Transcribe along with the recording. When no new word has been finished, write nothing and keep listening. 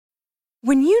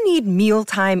When you need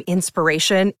mealtime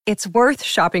inspiration, it's worth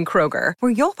shopping Kroger,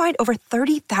 where you'll find over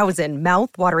 30,000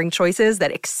 mouth-watering choices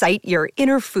that excite your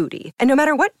inner foodie. And no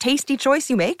matter what tasty choice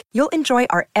you make, you'll enjoy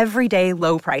our everyday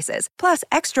low prices, plus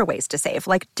extra ways to save,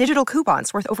 like digital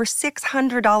coupons worth over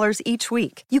 $600 each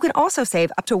week. You can also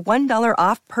save up to $1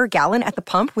 off per gallon at the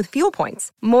pump with fuel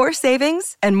points. More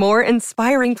savings and more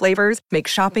inspiring flavors make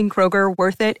shopping Kroger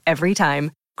worth it every time.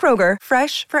 Kroger,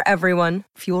 fresh for everyone.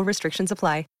 Fuel restrictions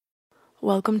apply.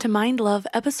 Welcome to Mind Love,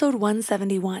 episode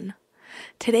 171.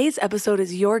 Today's episode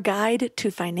is your guide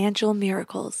to financial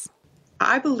miracles.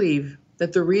 I believe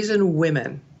that the reason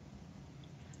women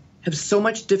have so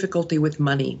much difficulty with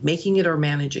money, making it or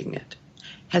managing it,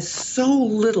 has so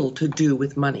little to do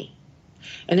with money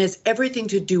and has everything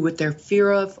to do with their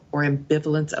fear of or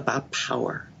ambivalence about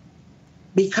power.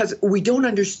 Because we don't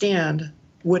understand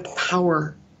what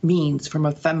power means from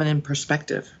a feminine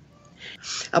perspective.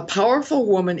 A powerful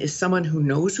woman is someone who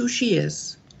knows who she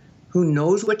is, who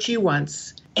knows what she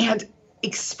wants, and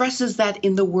expresses that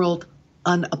in the world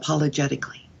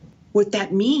unapologetically. What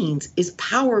that means is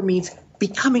power means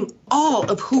becoming all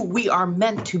of who we are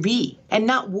meant to be and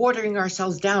not watering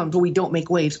ourselves down so we don't make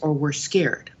waves or we're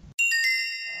scared.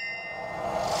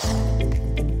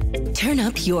 Turn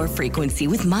up your frequency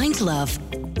with Mind Love.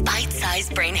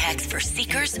 Bite-sized brain hacks for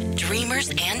seekers,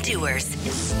 dreamers, and doers.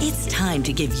 It's time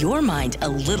to give your mind a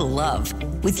little love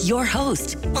with your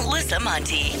host, Melissa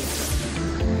Monti.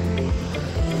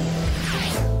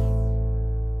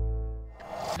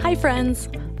 Hi, friends.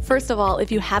 First of all,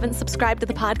 if you haven't subscribed to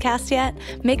the podcast yet,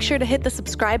 make sure to hit the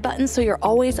subscribe button so you're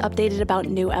always updated about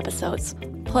new episodes.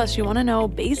 Plus, you want to know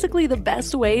basically the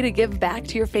best way to give back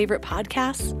to your favorite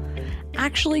podcasts?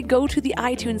 Actually go to the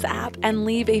iTunes app and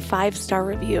leave a 5-star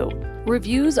review.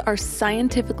 Reviews are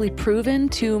scientifically proven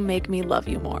to make me love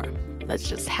you more. That's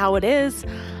just how it is.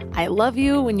 I love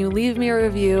you when you leave me a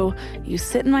review. You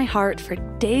sit in my heart for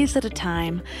days at a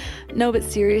time. No, but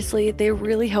seriously, they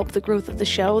really help the growth of the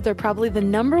show. They're probably the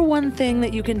number one thing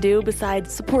that you can do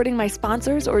besides supporting my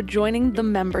sponsors or joining the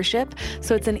membership.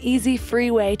 So it's an easy, free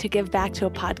way to give back to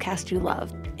a podcast you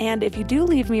love. And if you do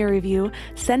leave me a review,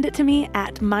 send it to me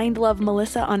at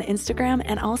MindLoveMelissa on Instagram,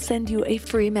 and I'll send you a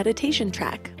free meditation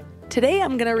track. Today,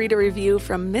 I'm going to read a review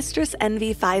from Mistress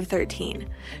Envy 513.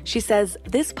 She says,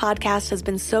 "This podcast has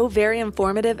been so very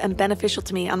informative and beneficial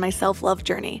to me on my self-love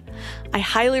journey. I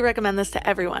highly recommend this to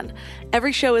everyone.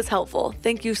 Every show is helpful.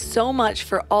 Thank you so much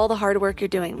for all the hard work you're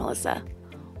doing, Melissa."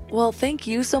 Well, thank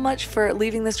you so much for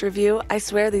leaving this review. I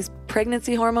swear these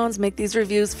pregnancy hormones make these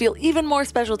reviews feel even more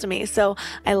special to me, so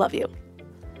I love you.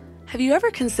 Have you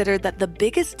ever considered that the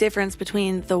biggest difference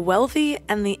between the wealthy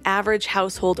and the average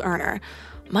household earner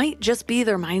might just be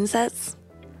their mindsets?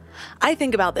 I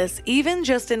think about this even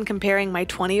just in comparing my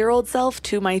 20-year-old self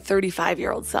to my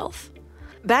 35-year-old self.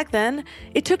 Back then,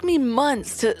 it took me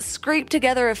months to scrape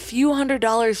together a few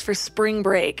 $100s for spring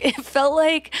break. It felt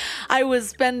like I was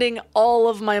spending all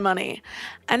of my money.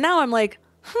 And now I'm like,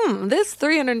 this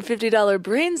 $350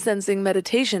 brain sensing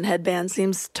meditation headband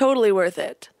seems totally worth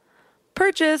it.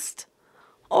 Purchased.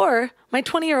 Or my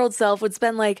 20-year-old self would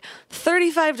spend like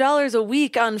 $35 a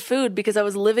week on food because I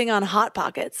was living on Hot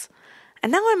Pockets.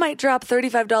 And now I might drop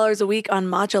 $35 a week on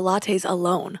matcha lattes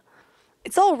alone.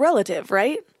 It's all relative,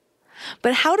 right?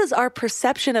 But how does our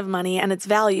perception of money and its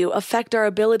value affect our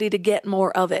ability to get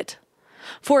more of it?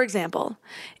 For example,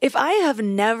 if I have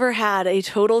never had a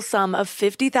total sum of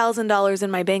 $50,000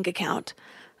 in my bank account,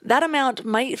 that amount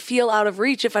might feel out of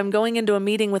reach if I'm going into a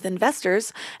meeting with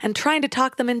investors and trying to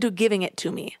talk them into giving it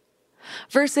to me.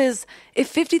 Versus,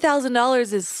 if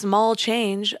 $50,000 is small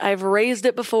change, I've raised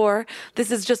it before, this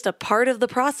is just a part of the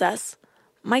process,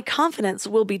 my confidence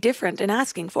will be different in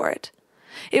asking for it.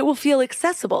 It will feel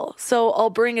accessible, so I'll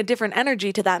bring a different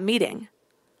energy to that meeting.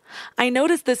 I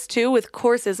noticed this too with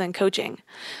courses and coaching.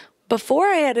 Before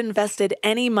I had invested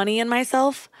any money in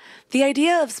myself, the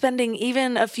idea of spending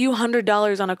even a few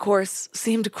 $100s on a course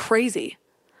seemed crazy.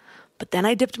 But then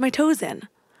I dipped my toes in.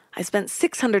 I spent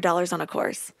 $600 on a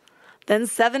course, then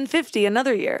 $750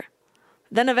 another year,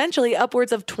 then eventually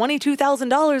upwards of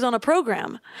 $22,000 on a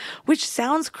program, which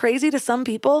sounds crazy to some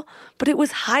people, but it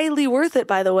was highly worth it,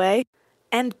 by the way,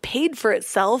 and paid for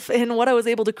itself in what I was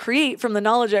able to create from the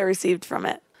knowledge I received from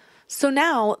it. So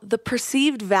now the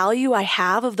perceived value I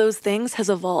have of those things has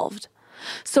evolved.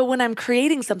 So when I'm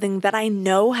creating something that I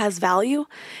know has value,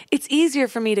 it's easier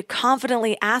for me to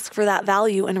confidently ask for that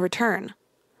value in return.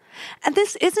 And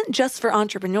this isn't just for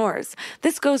entrepreneurs.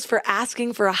 This goes for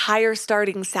asking for a higher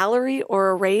starting salary or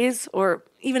a raise or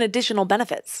even additional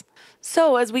benefits.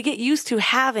 So as we get used to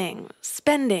having,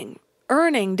 spending,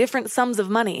 earning different sums of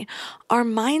money, our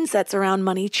mindsets around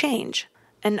money change.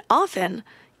 And often,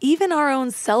 even our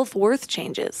own self-worth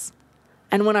changes.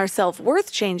 And when our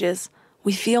self-worth changes,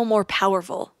 we feel more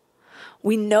powerful.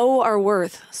 We know our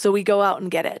worth, so we go out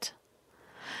and get it.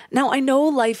 Now, I know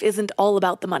life isn't all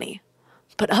about the money,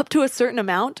 but up to a certain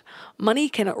amount, money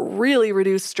can really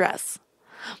reduce stress.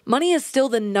 Money is still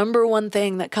the number one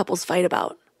thing that couples fight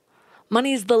about.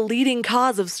 Money is the leading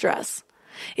cause of stress.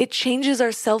 It changes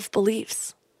our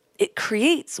self-beliefs. It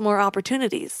creates more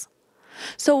opportunities.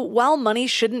 So while money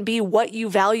shouldn't be what you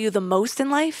value the most in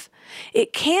life,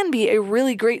 it can be a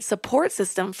really great support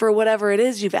system for whatever it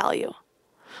is you value.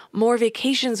 More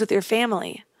vacations with your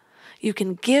family. You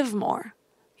can give more.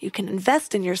 You can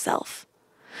invest in yourself.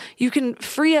 You can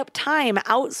free up time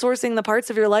outsourcing the parts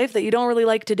of your life that you don't really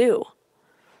like to do.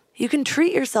 You can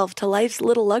treat yourself to life's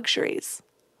little luxuries.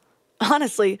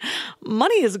 Honestly,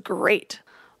 money is great.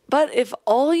 But if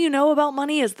all you know about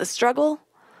money is the struggle,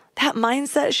 that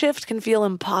mindset shift can feel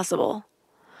impossible.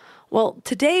 Well,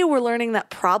 today we're learning that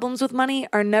problems with money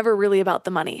are never really about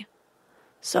the money.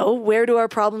 So where do our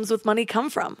problems with money come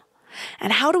from?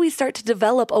 And how do we start to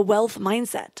develop a wealth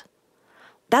mindset?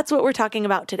 That's what we're talking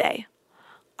about today.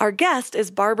 Our guest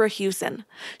is Barbara Hewson.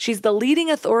 She's the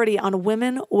leading authority on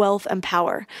women, wealth, and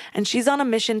power, and she's on a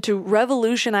mission to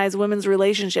revolutionize women's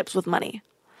relationships with money.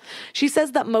 She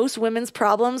says that most women's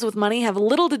problems with money have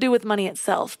little to do with money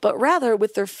itself, but rather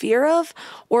with their fear of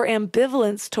or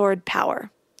ambivalence toward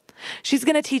power. She's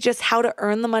going to teach us how to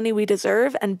earn the money we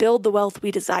deserve and build the wealth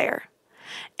we desire.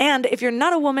 And if you're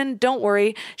not a woman, don't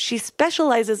worry. She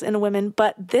specializes in women,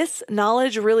 but this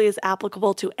knowledge really is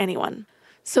applicable to anyone.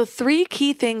 So 3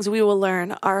 key things we will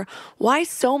learn are why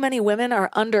so many women are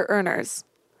under-earners,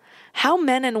 how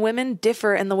men and women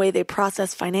differ in the way they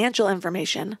process financial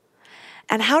information,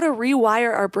 and how to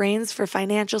rewire our brains for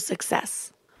financial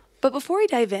success. But before we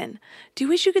dive in, do you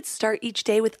wish you could start each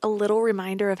day with a little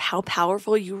reminder of how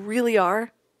powerful you really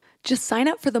are? Just sign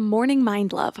up for the Morning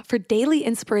Mind Love for daily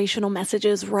inspirational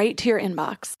messages right to your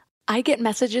inbox. I get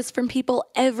messages from people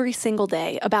every single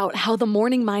day about how the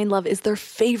Morning Mind Love is their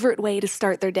favorite way to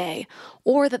start their day,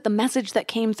 or that the message that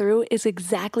came through is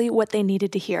exactly what they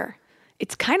needed to hear.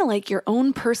 It's kind of like your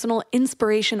own personal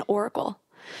inspiration oracle.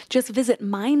 Just visit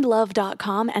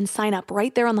mindlove.com and sign up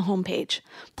right there on the homepage.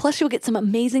 Plus, you'll get some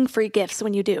amazing free gifts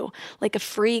when you do, like a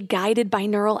free guided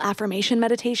binaural affirmation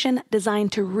meditation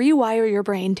designed to rewire your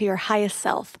brain to your highest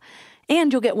self.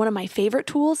 And you'll get one of my favorite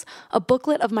tools, a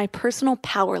booklet of my personal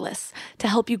power lists to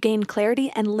help you gain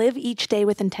clarity and live each day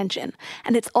with intention.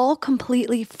 And it's all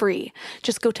completely free.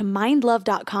 Just go to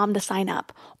mindlove.com to sign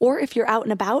up. Or if you're out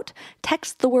and about,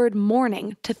 text the word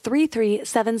morning to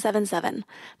 33777.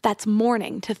 That's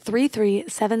morning to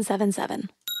 33777.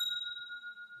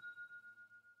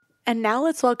 And now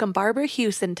let's welcome Barbara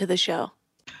Hewson to the show.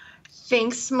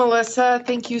 Thanks, Melissa.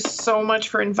 Thank you so much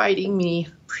for inviting me.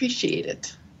 Appreciate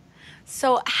it.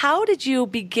 So how did you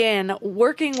begin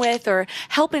working with or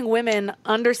helping women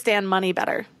understand money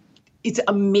better? It's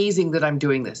amazing that I'm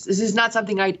doing this. This is not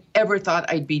something I'd ever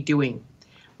thought I'd be doing.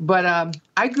 But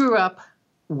I grew up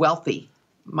wealthy.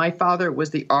 My father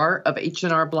was the R of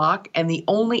H&R Block, and the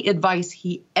only advice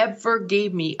he ever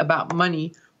gave me about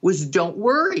money was don't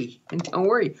worry, and don't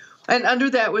worry. And under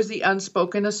that was the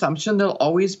unspoken assumption there'll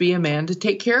always be a man to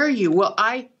take care of you. Well,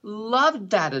 I loved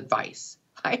that advice.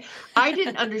 I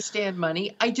didn't understand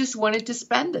money. I just wanted to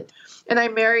spend it. And I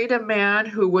married a man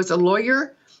who was a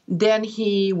lawyer. Then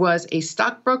he was a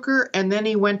stockbroker, and then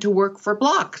he went to work for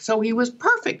Block. So he was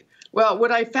perfect. Well,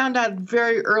 what I found out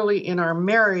very early in our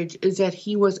marriage is that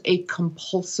he was a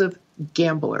compulsive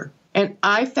gambler. And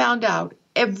I found out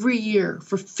every year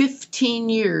for 15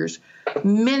 years,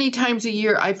 many times a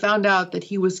year, I found out that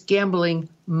he was gambling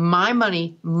my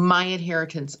money, my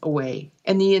inheritance away.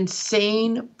 And the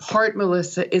insane part,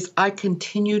 Melissa, is I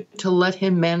continued to let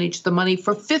him manage the money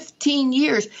for 15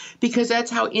 years because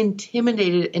that's how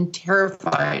intimidated and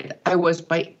terrified I was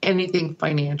by anything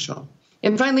financial.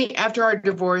 And finally, after our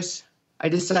divorce, I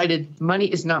decided money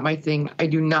is not my thing. I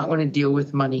do not want to deal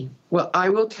with money. Well, I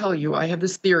will tell you, I have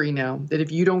this theory now that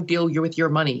if you don't deal with your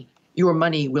money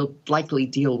will likely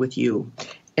deal with you.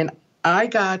 And I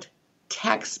got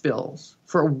tax bills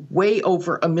for way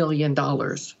over $1 million.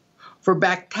 For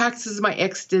back taxes my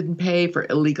ex didn't pay, for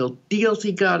illegal deals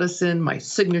he got us in. My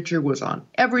signature was on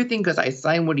everything because I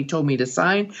signed what he told me to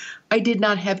sign. I did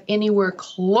not have anywhere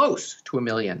close to $1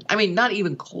 million. I mean, not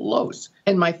even close.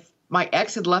 And my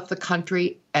ex had left the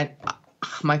country, and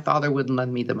my father wouldn't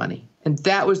lend me the money. And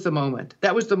that was the moment.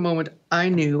 That was the moment I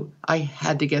knew I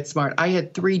had to get smart. I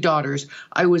had 3 daughters.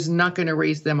 I was not going to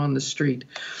raise them on the street.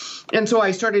 And so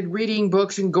I started reading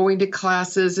books and going to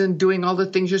classes and doing all the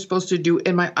things you're supposed to do.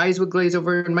 And my eyes would glaze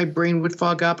over and my brain would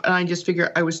fog up. And I just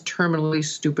figured I was terminally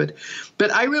stupid.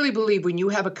 But I really believe when you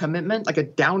have a commitment, like a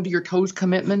down to your toes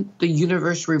commitment, the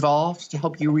universe revolves to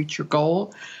help you reach your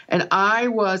goal. And I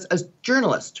was a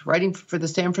journalist writing for the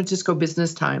San Francisco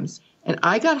Business Times. And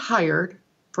I got hired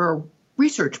for a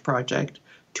research project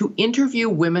to interview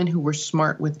women who were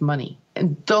smart with money.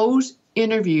 And those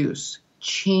interviews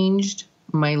changed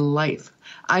my life.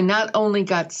 I not only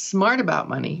got smart about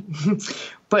money,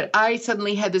 but I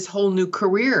suddenly had this whole new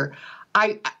career.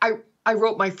 I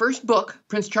wrote my first book,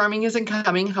 Prince Charming Isn't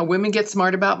Coming, How Women Get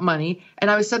Smart About Money. And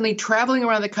I was suddenly traveling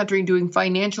around the country doing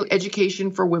financial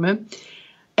education for women.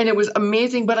 And it was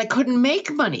amazing, but I couldn't make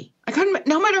money.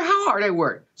 No matter how hard I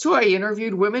worked. So I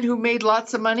interviewed women who made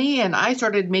lots of money, and I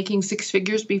started making 6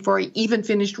 figures before I even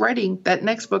finished writing that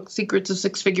next book, Secrets of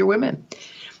Six-Figure Women.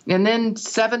 And then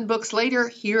 7 books later,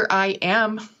 here I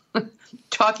am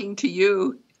talking to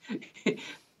you,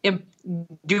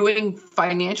 doing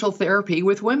financial therapy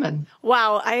with women.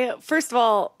 Wow. I, first of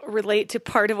all, relate to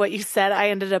part of what you said. I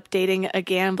ended up dating a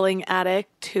gambling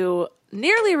addict who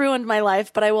nearly ruined my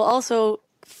life, but I will also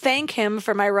thank him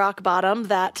for my rock bottom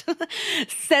that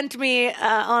sent me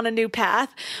on a new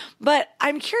path. But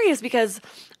I'm curious because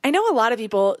I know a lot of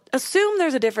people assume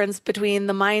there's a difference between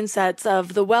the mindsets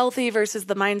of the wealthy versus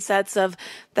the mindsets of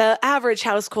the average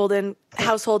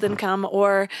household income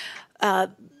or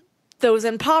those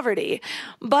in poverty.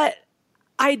 But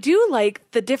I do like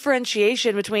the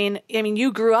differentiation between, I mean,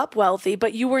 you grew up wealthy,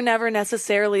 but you were never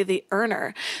necessarily the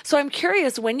earner. So I'm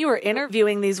curious, when you were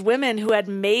interviewing these women who had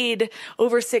made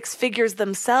over 6 figures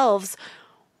themselves,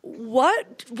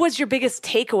 what was your biggest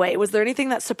takeaway? Was there anything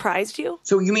that surprised you?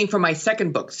 So you mean from my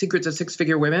second book, Secrets of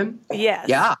Six-Figure Women? Yes.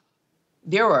 Yeah.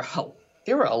 There were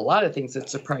a lot of things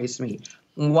that surprised me.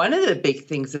 One of the big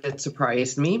things that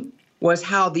surprised me was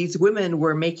how these women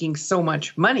were making so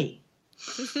much money.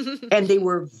 And they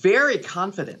were very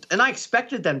confident. And I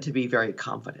expected them to be very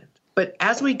confident. But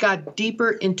as we got deeper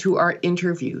into our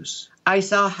interviews, I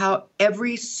saw how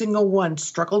every single one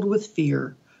struggled with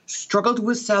fear, struggled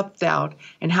with self-doubt,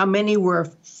 and how many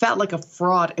felt like a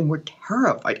fraud and were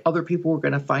terrified other people were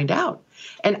going to find out.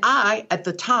 And I, at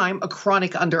the time, a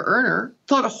chronic under-earner,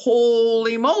 thought,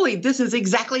 holy moly, this is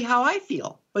exactly how I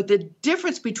feel. But the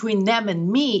difference between them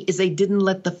and me is they didn't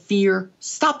let the fear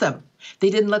stop them.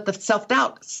 They didn't let the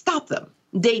self-doubt stop them.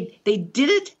 They did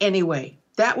it anyway.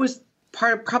 That was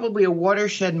probably a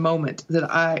watershed moment that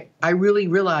I really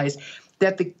realized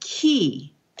that the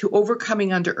key to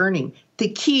overcoming under-earning, the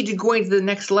key to going to the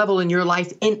next level in your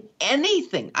life in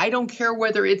anything, I don't care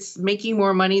whether it's making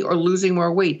more money or losing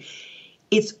more weight,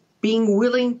 it's being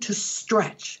willing to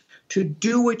stretch, to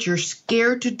do what you're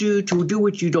scared to do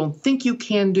what you don't think you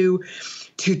can do,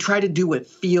 to try to do what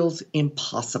feels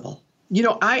impossible. You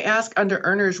know, I ask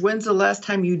under-earners, when's the last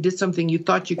time you did something you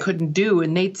thought you couldn't do?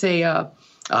 And they'd say, oh,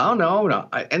 no.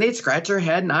 And they'd scratch their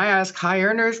head. And I ask high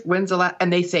earners, when's the last?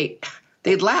 And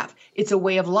they'd laugh. It's a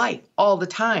way of life all the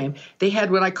time. They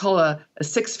had what I call a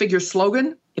 6-figure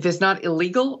slogan. If it's not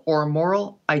illegal or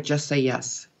immoral, I just say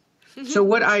yes. So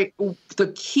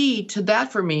the key to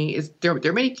that for me is, there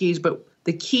are many keys, but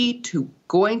the key to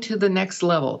going to the next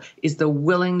level is the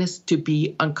willingness to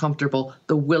be uncomfortable,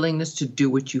 the willingness to do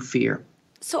what you fear.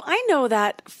 So I know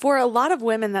that for a lot of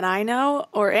women that I know,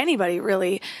 or anybody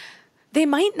really, they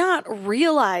might not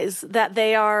realize that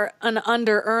they are an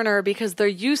under-earner because they're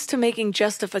used to making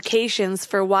justifications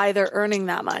for why they're earning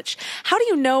that much. How do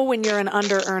you know when you're an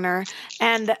under-earner,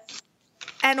 and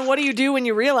what do you do when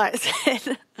you realize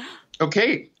it?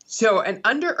 Okay, so an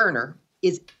under-earner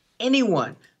is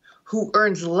anyone who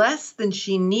earns less than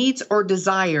she needs or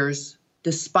desires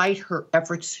despite her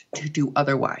efforts to do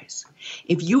otherwise.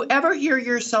 If you ever hear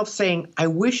yourself saying, I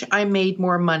wish I made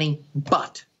more money,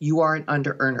 but you are an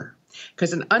under-earner.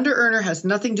 Because an under-earner has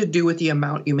nothing to do with the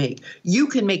amount you make. You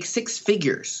can make 6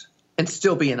 figures and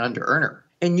still be an under-earner.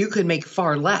 And you can make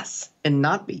far less and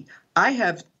not be. I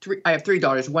have 3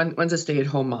 daughters. One's a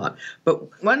stay-at-home mom.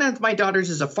 But one of my daughters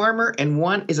is a farmer and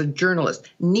one is a journalist.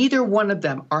 Neither one of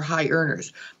them are high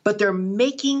earners. But they're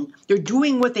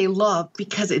doing what they love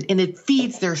because it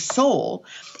feeds their soul.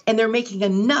 And they're making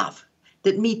enough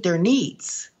that meet their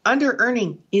needs.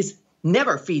 Under-earning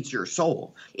never feeds your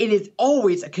soul. It is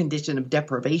always a condition of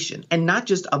deprivation, and not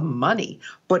just of money,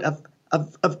 but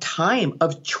of time,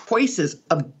 of choices,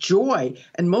 of joy,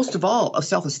 and most of all, of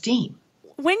self-esteem.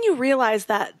 When you realize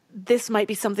that this might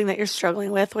be something that you're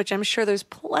struggling with, which I'm sure there's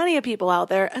plenty of people out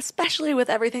there, especially with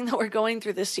everything that we're going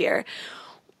through this year.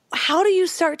 How do you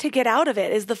start to get out of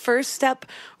it? Is the first step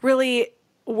really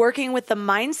working with the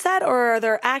mindset, or are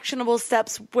there actionable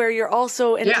steps where you're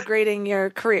also integrating your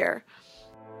career?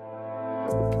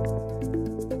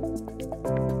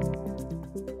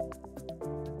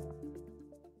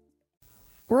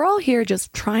 We're all here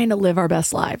just trying to live our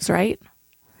best lives, right?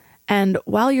 And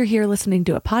while you're here listening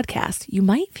to a podcast, you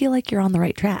might feel like you're on the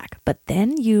right track, but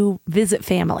then you visit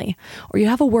family, or you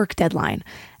have a work deadline,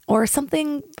 or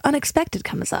something unexpected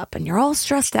comes up and you're all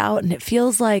stressed out and it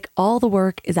feels like all the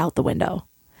work is out the window.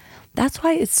 That's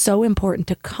why it's so important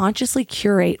to consciously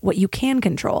curate what you can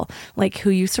control, like who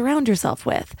you surround yourself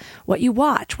with, what you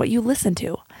watch, what you listen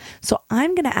to. So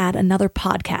I'm going to add another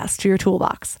podcast to your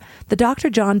toolbox, The Dr.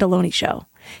 John Deloney Show.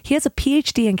 He has a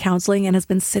PhD in counseling and has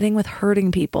been sitting with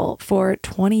hurting people for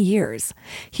 20 years.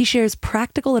 He shares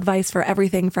practical advice for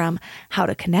everything from how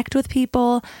to connect with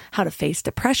people, how to face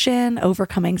depression,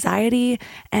 overcome anxiety,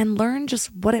 and learn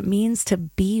just what it means to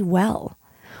be well.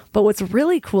 But what's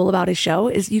really cool about his show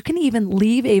is you can even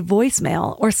leave a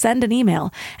voicemail or send an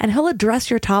email, and he'll address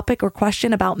your topic or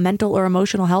question about mental or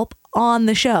emotional health on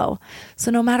the show.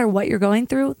 So no matter what you're going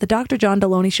through, the Dr. John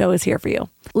Deloney Show is here for you.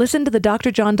 Listen to the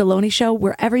Dr. John Deloney Show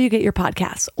wherever you get your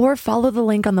podcasts, or follow the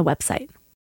link on the website.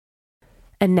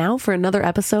 And now for another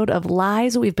episode of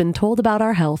Lies We've Been Told About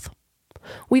Our Health.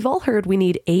 We've all heard we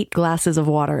need 8 glasses of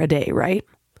water a day, right?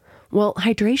 Well,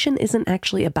 hydration isn't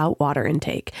actually about water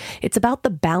intake. It's about the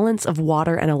balance of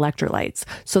water and electrolytes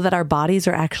so that our bodies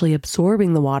are actually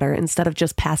absorbing the water instead of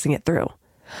just passing it through.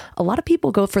 A lot of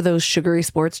people go for those sugary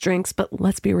sports drinks, but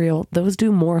let's be real, those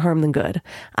do more harm than good.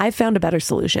 I've found a better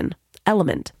solution.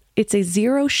 Element. It's a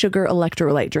zero sugar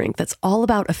electrolyte drink that's all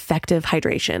about effective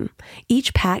hydration.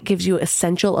 Each pack gives you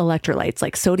essential electrolytes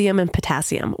like sodium and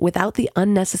potassium without the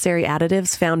unnecessary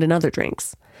additives found in other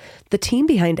drinks. The team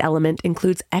behind Element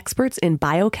includes experts in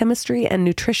biochemistry and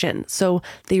nutrition, so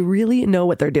they really know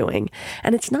what they're doing.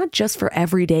 And it's not just for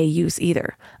everyday use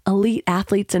either. Elite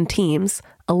athletes and teams,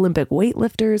 Olympic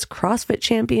weightlifters, CrossFit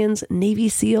champions, Navy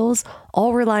SEALs,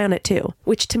 all rely on it too,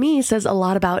 which to me says a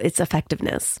lot about its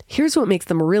effectiveness. Here's what makes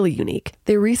them really unique.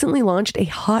 They recently launched a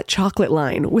hot chocolate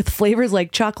line with flavors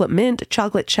like chocolate mint,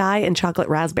 chocolate chai, and chocolate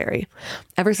raspberry.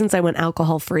 Ever since I went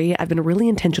alcohol-free, I've been really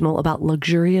intentional about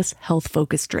luxurious,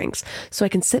 health-focused drinks, so I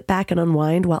can sit back and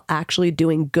unwind while actually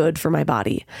doing good for my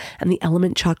body. And the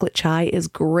Element chocolate chai is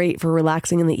great for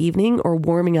relaxing in the evening or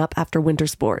warming up after winter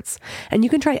sports. And you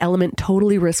can try Element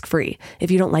totally risk-free.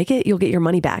 If you don't like it, you'll get your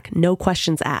money back, no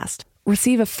questions asked.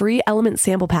 Receive a free Element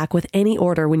sample pack with any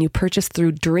order when you purchase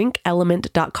through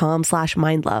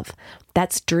drinkelement.com/mindlove.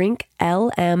 That's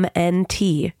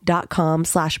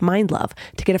drinklmnt.com/mindlove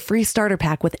to get a free starter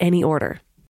pack with any order.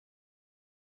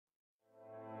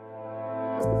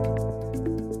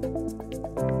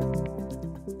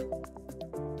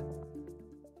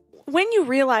 When you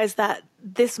realize that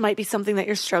this might be something that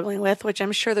you're struggling with, which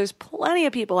I'm sure there's plenty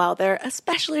of people out there,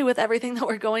 especially with everything that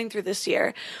we're going through this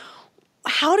year,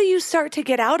 how do you start to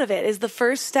get out of it? Is the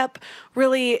first step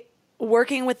really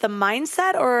working with the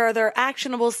mindset, or are there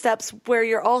actionable steps where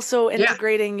you're also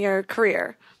integrating your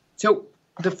career? So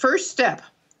the first step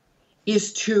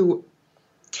is to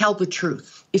tell the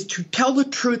truth,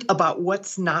 about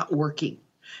what's not working,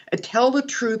 and tell the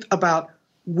truth about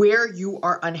where you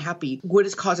are unhappy, what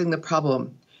is causing the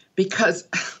problem. Because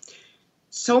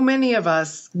so many of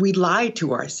us, we lie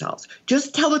to ourselves.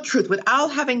 Just tell the truth without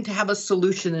having to have a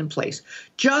solution in place.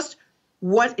 Just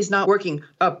what is not working.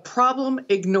 A problem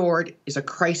ignored is a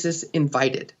crisis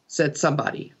invited, said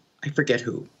somebody. I forget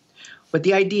who. But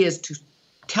the idea is to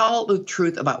tell the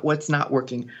truth about what's not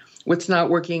working. What's not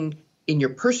working in your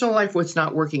personal life, what's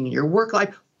not working in your work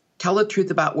life. Tell the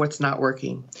truth about what's not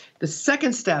working. The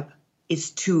second step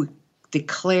is to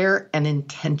declare an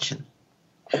intention.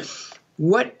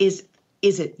 What is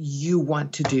it you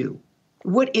want to do?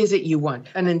 What is it you want?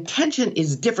 An intention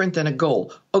is different than a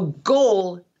goal. A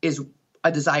goal is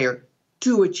a desire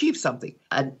to achieve something.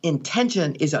 An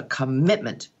intention is a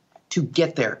commitment to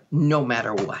get there no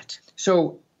matter what.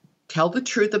 So tell the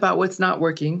truth about what's not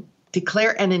working.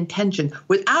 Declare an intention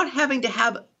without having to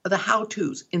have the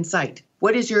how-tos in sight.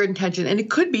 What is your intention? And it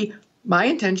could be, my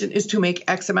intention is to make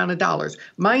X amount of dollars.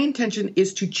 My intention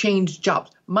is to change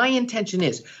jobs. My intention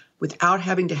is, without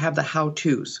having to have the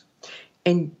how-tos.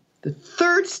 And the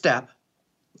third step,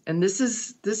 and this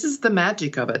is the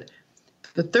magic of it.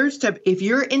 The third step, if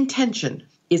your intention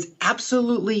is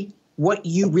absolutely what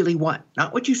you really want,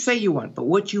 not what you say you want, but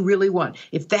what you really want,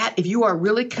 if you are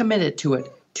really committed to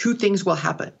it, 2 things will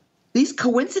happen. These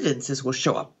coincidences will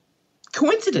show up.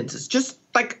 coincidences. Just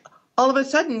like all of a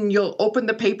sudden you'll open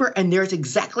the paper and there's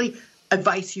exactly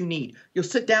advice you need. You'll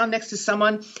sit down next to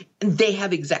someone and they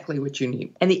have exactly what you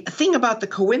need. And the thing about the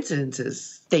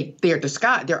coincidences,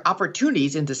 they're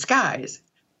opportunities in disguise.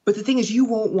 But the thing is, you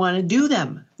won't want to do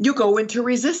them. You'll go into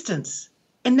resistance.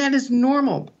 And that is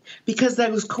normal because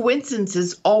those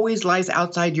coincidences always lies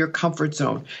outside your comfort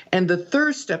zone. And the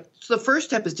first step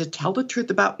is to tell the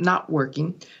truth about not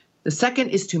working. The second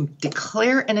is to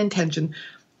declare an intention.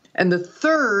 And the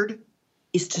third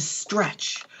is to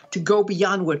stretch, to go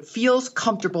beyond what feels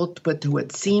comfortable, but to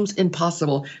what seems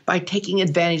impossible by taking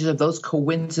advantage of those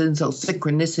coincidences, those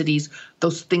synchronicities,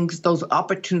 those things, those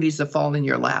opportunities that fall in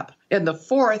your lap. And the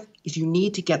fourth is you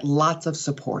need to get lots of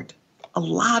support, a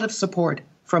lot of support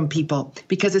from people,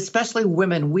 because especially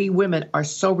women, we women are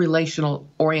so relational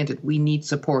oriented. We need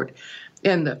support.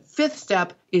 And the fifth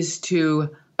step is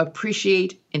to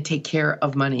appreciate and take care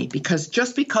of money, because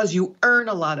just because you earn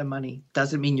a lot of money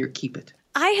doesn't mean you keep it.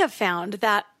 I have found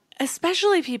that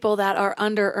especially people that are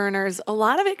under earners, a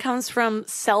lot of it comes from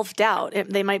self-doubt.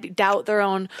 They might doubt their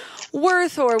own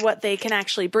worth or what they can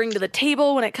actually bring to the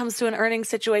table when it comes to an earning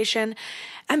situation.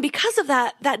 And because of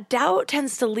that, that doubt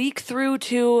tends to leak through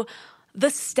to the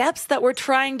steps that we're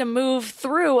trying to move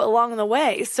through along the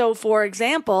way. So for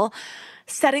example,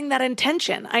 setting that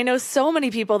intention. I know so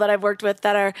many people that I've worked with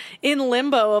that are in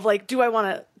limbo of like, do I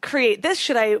want to create this?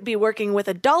 Should I be working with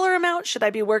a dollar amount? Should I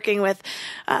be working with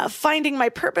finding my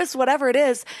purpose? Whatever it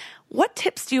is. What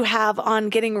tips do you have on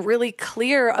getting really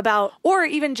clear about, or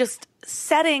even just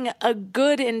setting a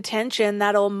good intention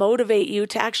that'll motivate you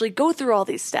to actually go through all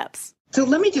these steps? So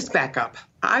let me just back up.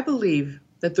 I believe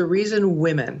that the reason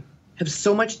women have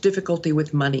so much difficulty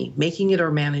with money, making it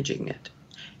or managing it,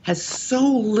 has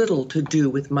so little to do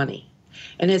with money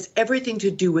and has everything to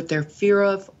do with their fear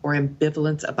of or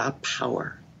ambivalence about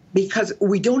power. Because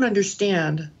we don't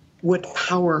understand what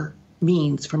power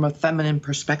means from a feminine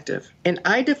perspective. And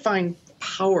I define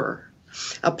power.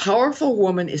 A powerful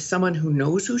woman is someone who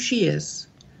knows who she is,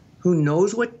 who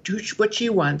knows what she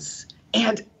wants,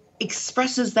 and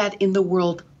expresses that in the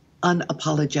world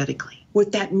unapologetically.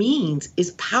 What that means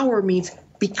is power means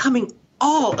becoming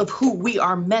all of who we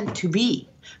are meant to be.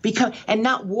 And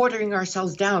not watering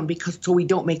ourselves down so we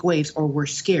don't make waves or we're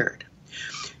scared.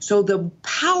 So the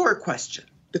power question,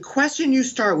 the question you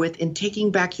start with in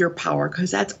taking back your power,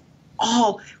 because that's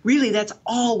all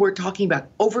we're talking about.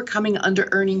 Overcoming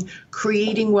under-earning,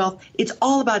 creating wealth. It's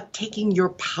all about taking your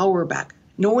power back,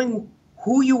 knowing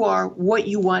who you are, what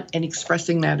you want, and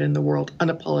expressing that in the world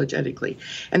unapologetically.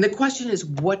 And the question is,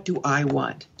 what do I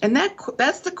want? And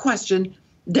that's the question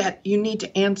that you need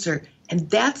to answer. And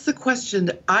that's the question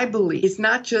that I believe is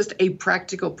not just a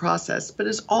practical process, but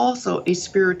is also a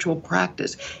spiritual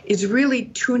practice. Is really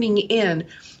tuning in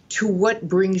to what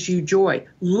brings you joy,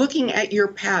 looking at your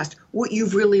past, what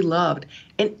you've really loved.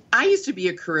 And I used to be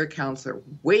a career counselor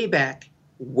way back,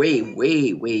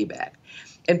 way back.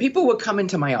 And people would come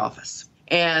into my office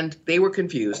and they were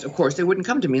confused. Of course, they wouldn't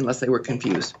come to me unless they were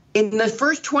confused. In the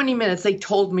first 20 minutes, they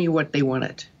told me what they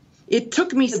wanted. It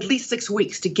took me at least 6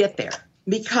 weeks to get there,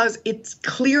 because it's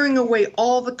clearing away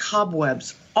all the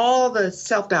cobwebs, all the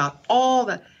self-doubt, all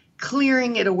the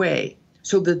clearing it away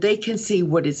so that they can see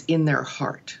what is in their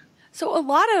heart. So a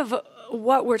lot of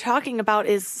what we're talking about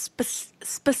is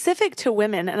specific to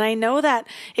women. And I know that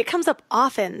it comes up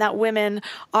often that women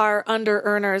are under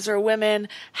earners or women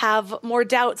have more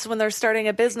doubts when they're starting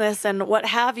a business and what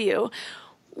have you.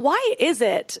 Why is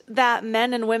it that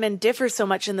men and women differ so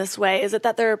much in this way? Is it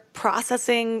that they're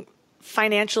processing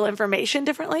financial information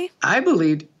differently? I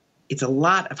believe it's a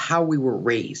lot of how we were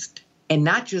raised, and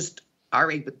not just our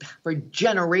age, but for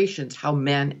generations, how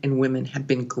men and women have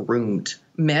been groomed.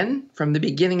 Men, from the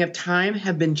beginning of time,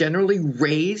 have been generally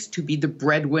raised to be the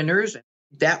breadwinners.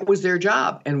 That was their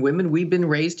job. And women, we've been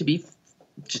raised to be,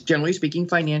 generally speaking,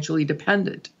 financially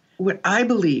dependent. What I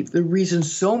believe, the reason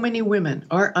so many women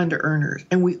are under earners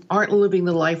and we aren't living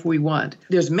the life we want,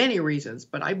 there's many reasons,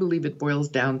 but I believe it boils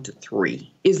down to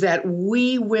 3, is that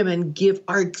we women give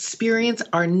our experience,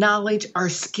 our knowledge, our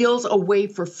skills away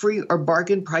for free or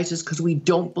bargain prices because we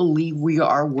don't believe we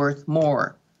are worth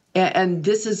more. And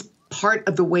this is part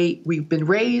of the way we've been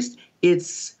raised.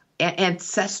 It's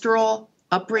ancestral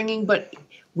upbringing, but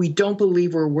we don't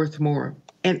believe we're worth more.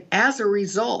 And as a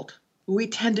result, we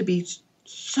tend to be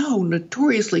so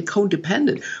notoriously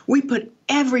codependent. We put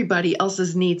everybody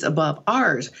else's needs above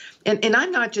ours. And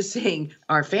I'm not just saying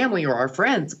our family or our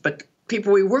friends, but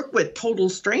people we work with, total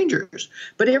strangers.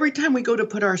 But every time we go to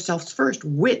put ourselves first,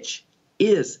 which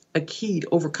is a key to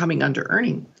overcoming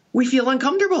under-earning, we feel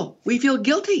uncomfortable. We feel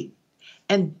guilty.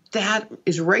 And that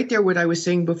is right there what I was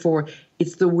saying before.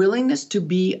 It's the willingness to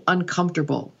be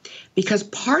uncomfortable. Because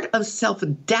part of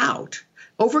self-doubt,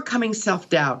 overcoming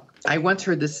self-doubt, I once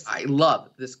heard this, I love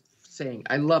this saying,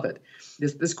 I love it.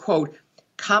 This quote,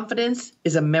 confidence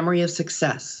is a memory of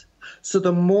success. So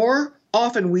the more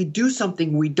often we do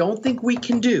something we don't think we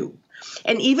can do,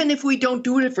 and even if we don't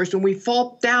do it at first and we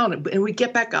fall down and we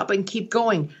get back up and keep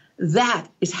going, that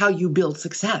is how you build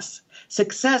success.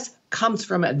 Success comes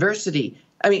from adversity.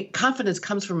 Confidence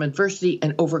comes from adversity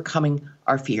and overcoming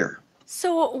our fear.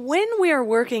 So when we are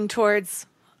working towards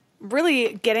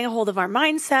really getting a hold of our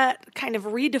mindset, kind of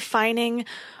redefining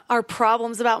our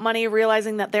problems about money,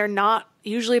 realizing that they're not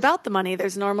usually about the money,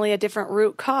 there's normally a different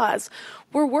root cause.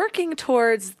 We're working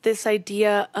towards this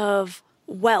idea of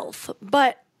wealth,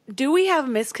 but do we have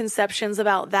misconceptions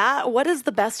about that? What is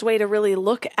the best way to really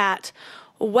look at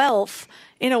wealth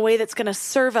in a way that's going to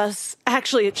serve us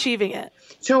actually achieving it?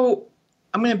 So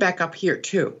I'm going to back up here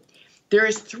too. There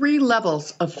is 3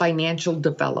 levels of financial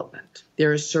development.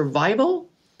 There is survival,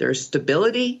 there's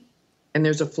stability, and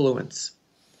there's affluence.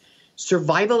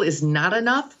 Survival is not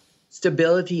enough,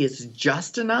 stability is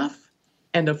just enough,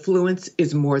 and affluence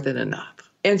is more than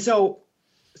enough. And so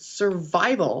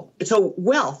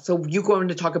wealth, so you go on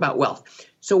to talk about wealth.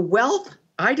 So wealth,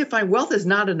 I define wealth as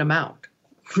not an amount.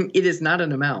 It is not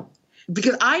an amount.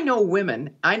 Because I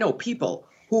know people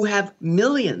who have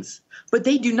millions, but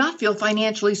they do not feel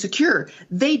financially secure.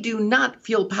 They do not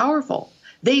feel powerful.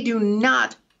 They do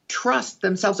not trust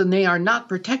themselves, and they are not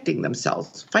protecting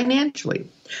themselves financially.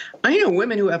 I know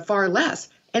women who have far less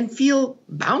and feel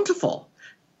bountiful,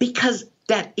 because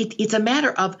it's a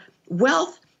matter of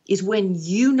wealth is when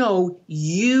you know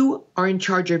you are in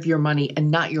charge of your money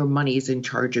and not your money is in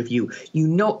charge of you.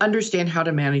 Understand how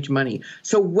to manage money.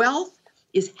 So wealth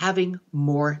is having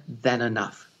more than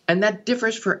enough. And that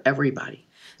differs for everybody.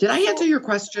 Did I answer your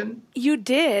question? You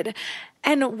did.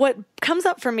 And what comes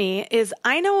up for me is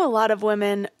I know a lot of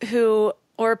women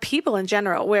or people in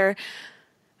general, where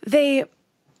they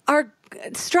are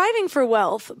striving for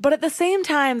wealth, but at the same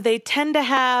time, they tend to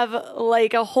have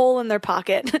like a hole in their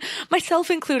pocket, myself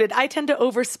included. I tend to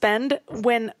overspend.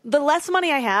 When the less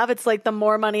money I have, it's like the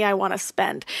more money I want to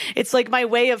spend. It's like my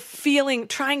way of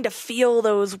trying to feel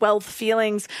those wealth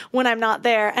feelings when I'm not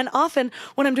there. And often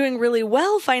when I'm doing really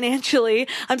well financially,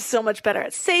 I'm so much better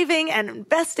at saving and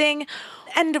investing.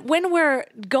 And when we're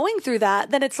going through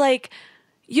that, then it's like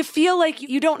you feel like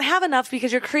you don't have enough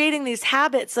because you're creating these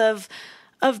habits of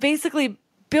basically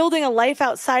building a life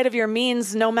outside of your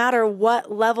means, no matter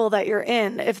what level that you're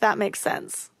in, if that makes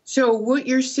sense. So what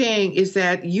you're saying is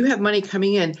that you have money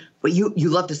coming in, but you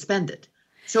love to spend it.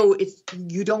 So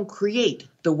you don't create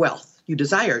the wealth you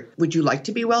desire. Would you like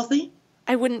to be wealthy?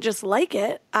 I wouldn't just like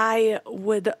it. I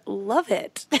would love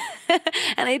it.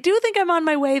 And I do think I'm on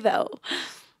my way, though.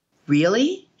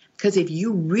 Really? Because if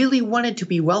you really wanted to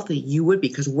be wealthy, you would be,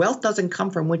 because wealth doesn't come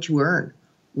from what you earn.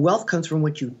 Wealth comes from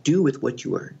what you do with what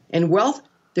you earn. And wealth,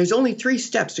 there's only 3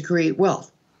 steps to create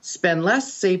wealth. Spend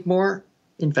less, save more,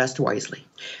 invest wisely.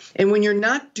 And when you're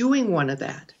not doing one of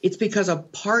that, it's because a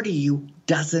part of you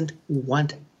doesn't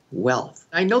want wealth.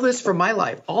 I know this from my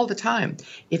life all the time.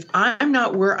 If I'm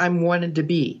not where I'm wanted to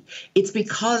be, it's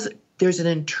because there's an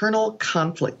internal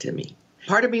conflict in me.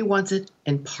 Part of me wants it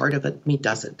and part of me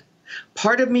doesn't.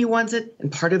 Part of me wants it and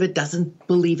part of it doesn't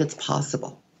believe it's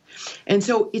possible. And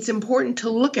so it's important to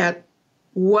look at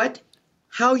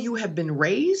how you have been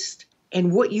raised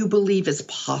and what you believe is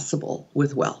possible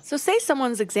with wealth. So say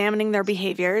someone's examining their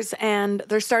behaviors and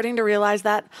they're starting to realize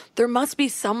that there must be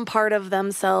some part of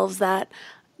themselves that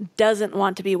doesn't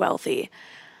want to be wealthy.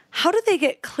 How do they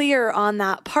get clear on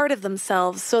that part of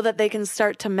themselves so that they can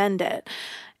start to mend it?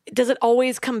 Does it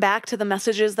always come back to the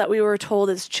messages that we were told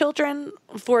as children?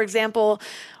 For example,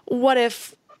 what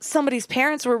if somebody's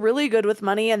parents were really good with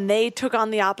money and they took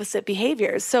on the opposite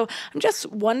behaviors? So I'm just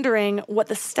wondering what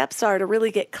the steps are to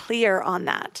really get clear on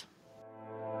that.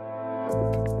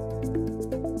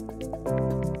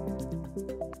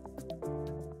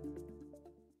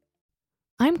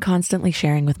 I'm constantly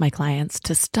sharing with my clients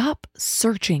to stop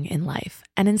searching in life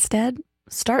and instead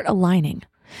start aligning.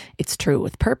 It's true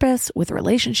with purpose, with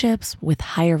relationships, with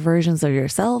higher versions of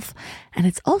yourself, and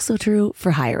it's also true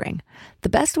for hiring. The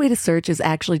best way to search is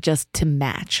actually just to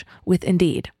match with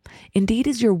Indeed. Indeed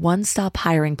is your one-stop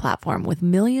hiring platform with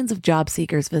millions of job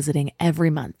seekers visiting every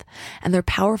month, and their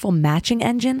powerful matching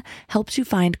engine helps you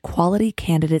find quality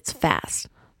candidates fast.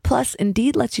 Plus,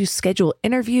 Indeed lets you schedule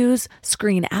interviews,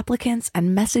 screen applicants,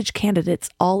 and message candidates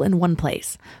all in one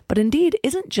place. But Indeed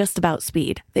isn't just about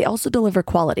speed. They also deliver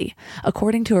quality.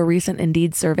 According to a recent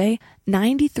Indeed survey,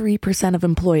 93% of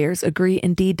employers agree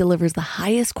Indeed delivers the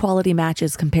highest quality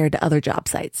matches compared to other job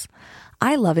sites.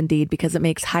 I love Indeed because it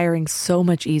makes hiring so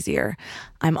much easier.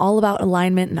 I'm all about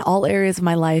alignment in all areas of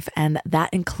my life, and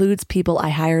that includes people I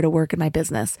hire to work in my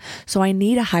business. So I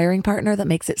need a hiring partner that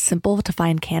makes it simple to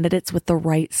find candidates with the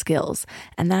right skills.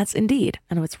 And that's Indeed.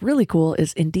 And what's really cool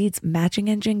is Indeed's matching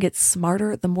engine gets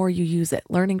smarter the more you use it,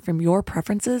 learning from your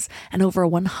preferences and over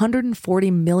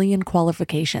 140 million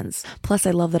qualifications. Plus,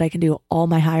 I love that I can do all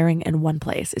my hiring in one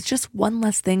place. It's just one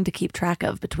less thing to keep track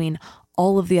of between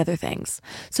all of the other things.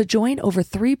 So join over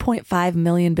 3.5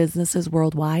 million businesses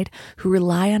worldwide who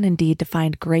rely on Indeed to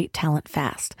find great talent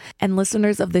fast. And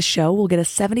listeners of this show will get a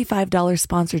 $75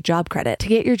 sponsored job credit to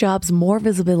get your jobs more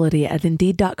visibility at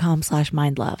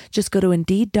Indeed.com/mindlove. Just go to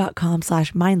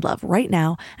Indeed.com/mindlove right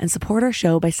now and support our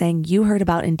show by saying you heard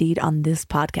about Indeed on this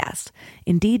podcast.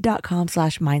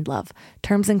 Indeed.com/mindlove.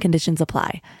 Terms and conditions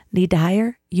apply. Need to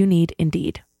hire? You need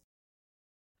Indeed.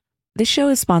 This show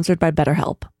is sponsored by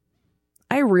BetterHelp.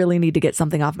 I really need to get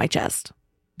something off my chest.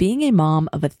 Being a mom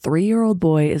of a 3-year-old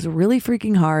boy is really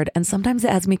freaking hard, and sometimes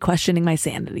it has me questioning my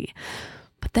sanity.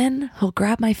 But then he'll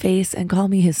grab my face and call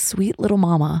me his sweet little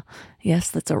mama.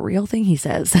 Yes, that's a real thing he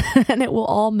says, and it will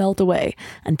all melt away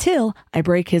until I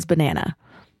break his banana.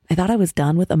 I thought I was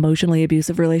done with emotionally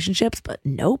abusive relationships, but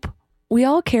nope. We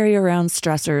all carry around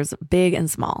stressors, big and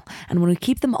small, and when we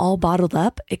keep them all bottled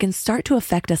up, it can start to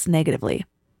affect us negatively.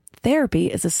 Therapy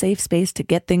is a safe space to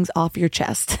get things off your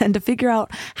chest and to figure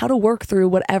out how to work through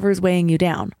whatever's weighing you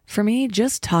down. For me,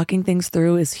 just talking things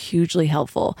through is hugely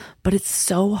helpful, but it's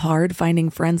so hard finding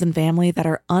friends and family that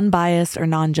are unbiased or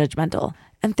non-judgmental.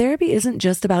 And therapy isn't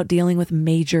just about dealing with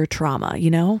major trauma, you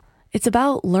know? It's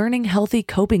about learning healthy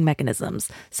coping mechanisms,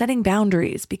 setting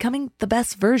boundaries, becoming the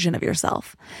best version of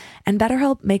yourself. And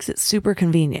BetterHelp makes it super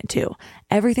convenient too.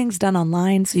 Everything's done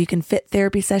online so you can fit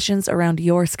therapy sessions around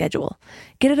your schedule.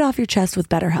 Get it off your chest with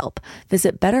BetterHelp.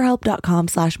 Visit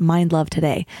BetterHelp.com/mindlove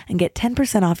today and get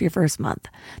 10% off your first month.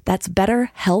 That's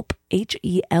BetterHelp,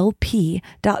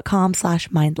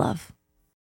 HELP.com/mindlove.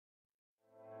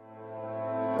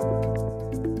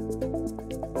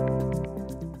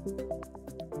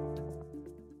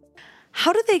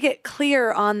 How do they get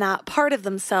clear on that part of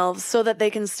themselves so that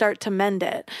they can start to mend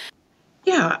it?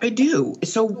 Yeah, I do.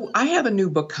 So I have a new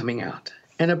book coming out.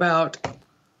 And about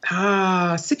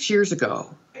 6 years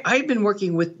ago, I've been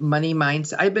working with money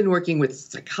mindset. I've been working with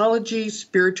psychology,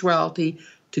 spirituality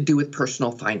to do with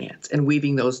personal finance and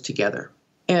weaving those together.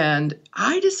 And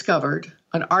I discovered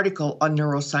an article on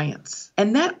neuroscience.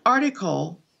 And that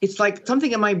article, it's like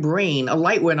something in my brain, a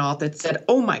light went off that said,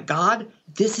 oh my God,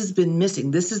 this has been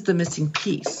missing. This is the missing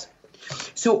piece.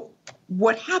 So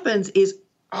what happens is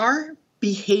our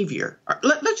behavior,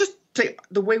 let's just say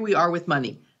the way we are with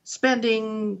money,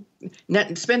 spending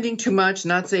too much,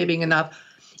 not saving enough.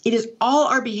 It is all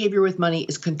our behavior with money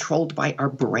is controlled by our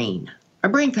brain. Our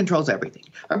brain controls everything.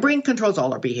 Our brain controls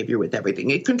all our behavior with everything.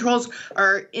 It controls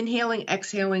our inhaling,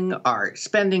 exhaling, our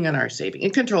spending, and our saving.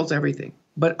 It controls everything.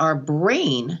 But our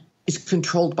brain is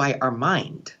controlled by our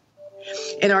mind.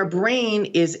 And our brain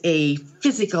is a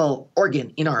physical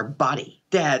organ in our body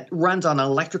that runs on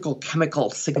electrical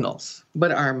chemical signals.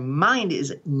 But our mind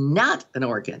is not an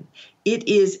organ. It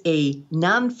is a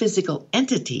non-physical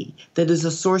entity that is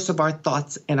a source of our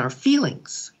thoughts and our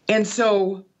feelings. And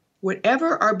so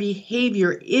whatever our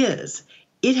behavior is,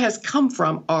 it has come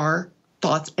from our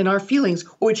thoughts and our feelings,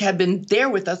 which have been there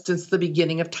with us since the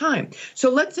beginning of time. So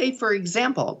let's say, for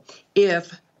example,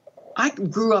 if I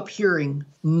grew up hearing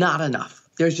not enough,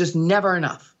 there's just never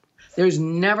enough. There's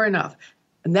never enough.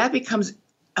 And that becomes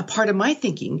a part of my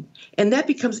thinking, and that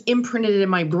becomes imprinted in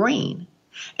my brain.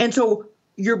 And so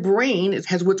your brain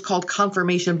has what's called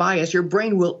confirmation bias. Your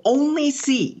brain will only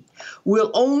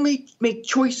make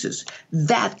choices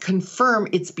that confirm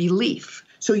its belief.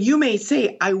 So you may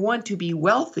say, I want to be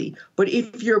wealthy, but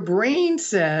if your brain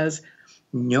says,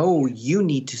 no, you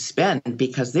need to spend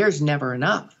because there's never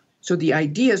enough. So the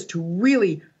idea is to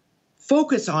really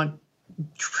focus on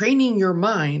training your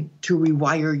mind to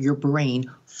rewire your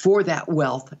brain for that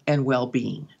wealth and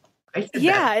well-being.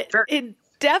 Yeah, it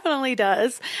definitely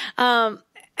does. But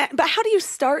how do you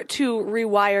start to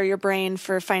rewire your brain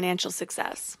for financial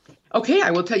success? Okay,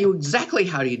 I will tell you exactly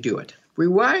how you do it.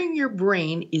 Rewiring your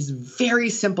brain is very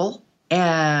simple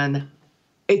and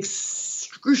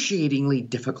excruciatingly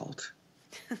difficult.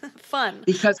 Fun.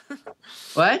 Because,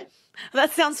 what?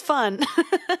 That sounds fun.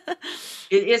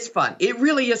 It is fun. It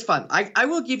really is fun. I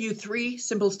will give you 3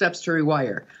 simple steps to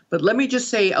rewire, but let me just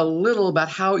say a little about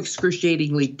how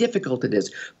excruciatingly difficult it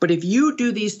is. But if you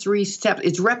do these 3 steps,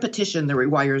 it's repetition that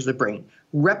rewires the brain.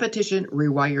 Repetition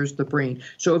rewires the brain.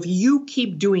 So if you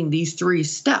keep doing these 3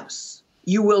 steps,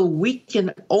 you will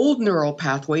weaken old neural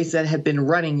pathways that have been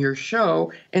running your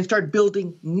show and start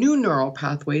building new neural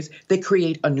pathways that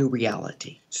create a new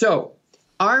reality. So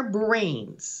our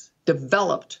brains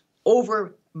developed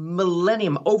over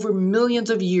millennium, over millions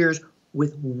of years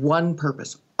with one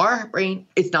purpose. Our brain,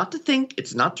 it's not to think,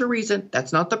 it's not to reason.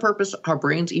 That's not the purpose our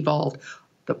brains evolved.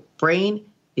 The brain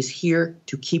is here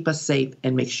to keep us safe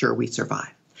and make sure we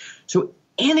survive. So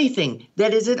anything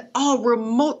that is at all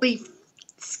remotely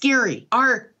scary,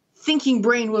 our thinking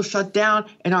brain will shut down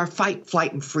and our fight,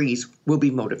 flight, and freeze will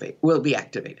be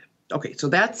activated. Okay, so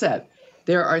that said,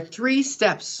 there are 3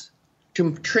 steps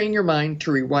to train your mind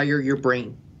to rewire your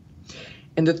brain.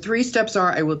 And the 3 steps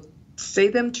are, I will say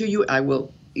them to you, I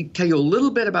will tell you a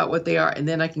little bit about what they are, and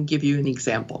then I can give you an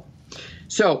example.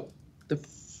 So the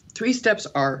 3 steps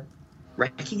are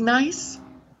recognize,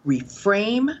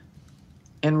 reframe,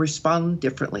 and respond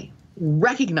differently.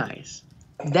 Recognize.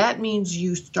 That means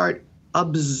you start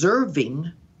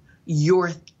observing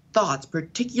your thoughts,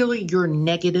 particularly your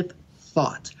negative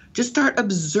thoughts. Just start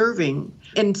observing,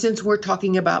 and since we're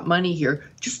talking about money here,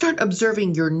 just start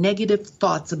observing your negative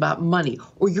thoughts about money,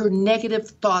 or your negative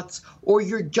thoughts, or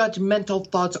your judgmental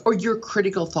thoughts, or your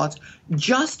critical thoughts.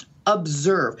 Just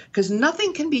observe, because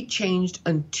nothing can be changed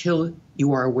until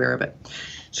you are aware of it.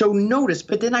 So notice,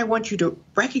 but then I want you to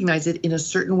recognize it in a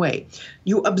certain way.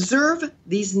 You observe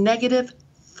these negative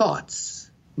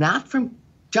thoughts, not from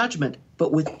judgment,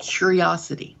 but with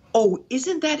curiosity. Oh,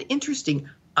 isn't that interesting?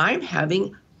 I'm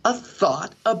having a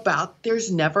thought about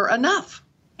there's never enough.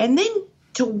 And then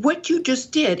to what you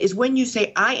just did is when you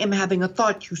say, I am having a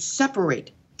thought, you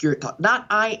separate your thought. Not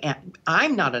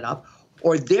I'm not enough,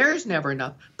 or there's never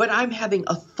enough, but I'm having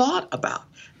a thought about.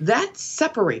 That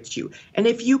separates you. And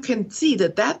if you can see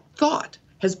that that thought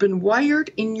has been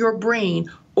wired in your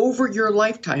brain over your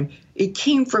lifetime, it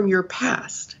came from your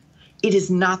past, it is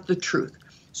not the truth.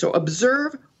 So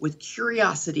observe with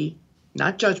curiosity,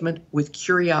 not judgment, with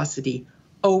curiosity.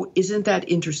 Oh, isn't that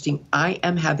interesting? I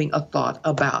am having a thought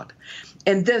about.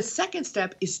 And the second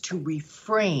step is to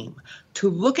reframe, to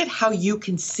look at how you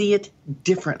can see it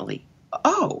differently.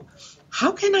 Oh,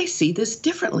 how can I see this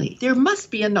differently? There must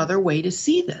be another way to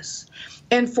see this.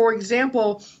 And for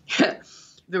example,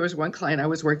 there was one client I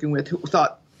was working with who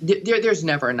thought there's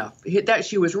never enough. That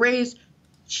she was raised,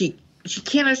 she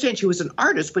can't understand. She was an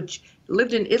artist, but she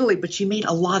lived in Italy, but she made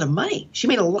a lot of money. She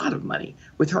made a lot of money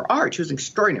with her art. She was an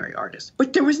extraordinary artist,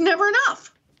 but there was never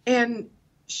enough. And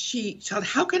she thought,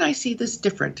 how can I see this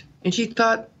different? And she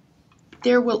thought,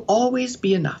 there will always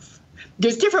be enough.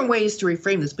 There's different ways to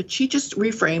reframe this, but she just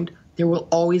reframed, there will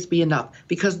always be enough.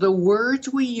 Because the words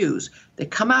we use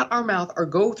that come out our mouth or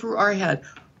go through our head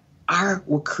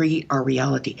will create our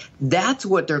reality. That's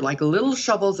what they're like, little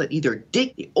shovels that either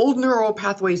dig the old neural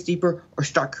pathways deeper or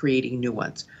start creating new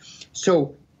ones.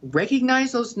 So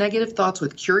recognize those negative thoughts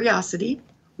with curiosity,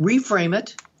 reframe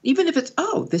it, even if it's,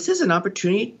 oh, this is an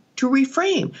opportunity to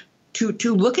reframe,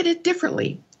 to look at it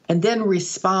differently, and then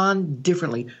respond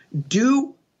differently.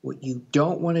 Do what you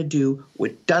don't want to do,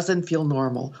 what doesn't feel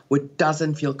normal, what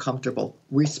doesn't feel comfortable.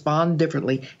 Respond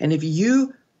differently. And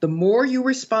the more you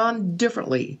respond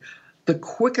differently, the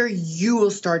quicker you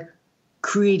will start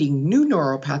creating new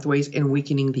neural pathways and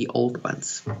weakening the old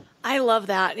ones. I love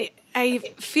that. I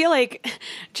feel like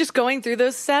just going through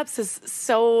those steps is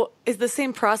the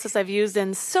same process I've used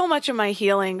in so much of my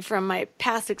healing from my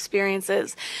past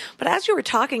experiences. But as you were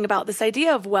talking about this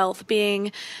idea of wealth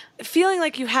feeling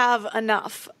like you have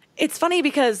enough, it's funny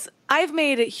because I've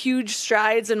made huge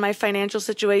strides in my financial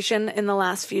situation in the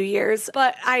last few years,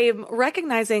 but I am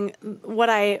recognizing what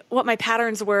my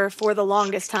patterns were for the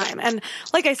longest time. And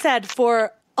like I said,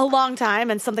 for a long time,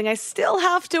 and something I still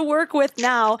have to work with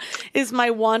now, is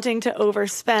my wanting to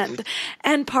overspend.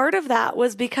 And part of that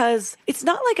was because it's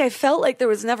not like I felt like there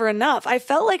was never enough. I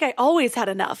felt like I always had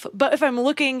enough. But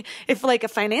if like a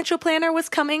financial planner was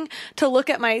coming to look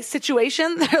at my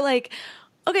situation, they're like,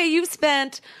 okay, you've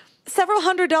spent several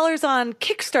 $100s on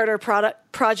Kickstarter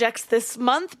projects this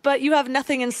month, but you have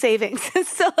nothing in savings.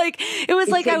 So it was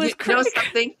like I was critical. You know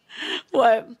something?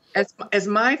 What? As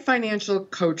my financial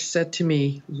coach said to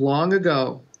me long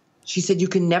ago, she said, you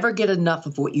can never get enough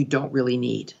of what you don't really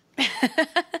need.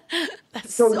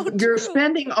 That's so so you're true.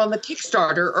 spending on the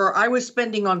Kickstarter, or I was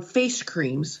spending on face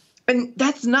creams. And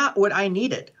that's not what I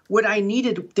needed. What I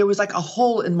needed, there was like a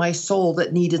hole in my soul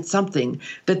that needed something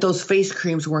that those face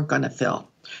creams weren't going to fill.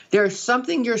 There's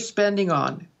something you're spending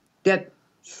on that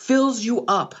fills you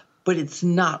up, but it's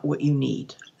not what you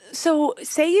need. So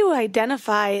say you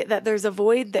identify that there's a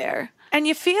void there and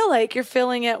you feel like you're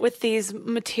filling it with these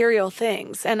material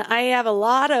things. And I have a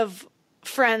lot of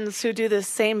friends who do the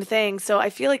same thing. So I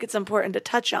feel like it's important to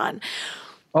touch on.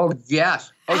 Oh,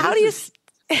 yes. How do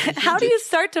you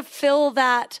start to fill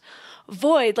that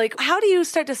void? Like, how do you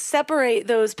start to separate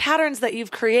those patterns that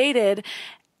you've created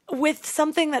with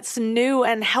something that's new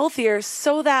and healthier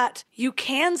so that you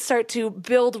can start to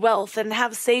build wealth and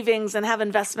have savings and have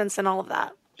investments and all of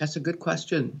that? That's a good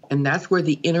question. And that's where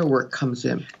the inner work comes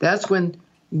in. That's when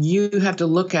you have to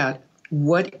look at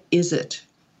what is it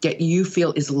that you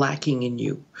feel is lacking in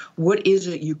you? What is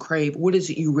it you crave? What is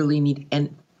it you really need?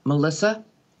 And Melissa,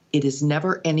 it is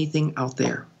never anything out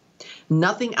there.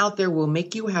 Nothing out there will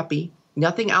make you happy.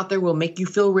 Nothing out there will make you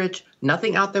feel rich.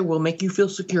 Nothing out there will make you feel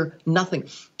secure. Nothing.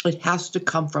 It has to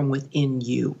come from within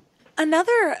you.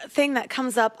 Another thing that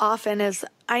comes up often is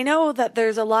I know that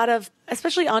there's a lot of,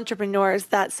 especially entrepreneurs,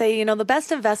 that say, you know, the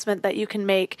best investment that you can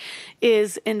make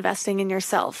is investing in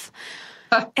yourself.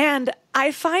 And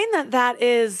I find that that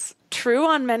is true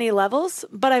on many levels,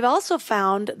 but I've also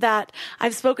found that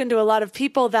I've spoken to a lot of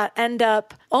people that end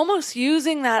up almost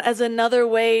using that as another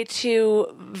way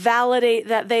to validate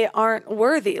that they aren't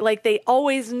worthy. Like they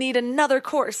always need another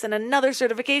course and another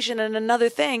certification and another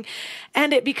thing.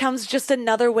 And it becomes just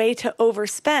another way to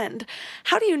overspend.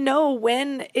 How do you know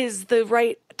when is the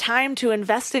right time to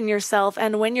invest in yourself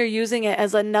and when you're using it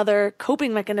as another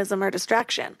coping mechanism or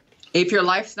distraction? If your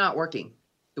life's not working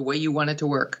the way you want it to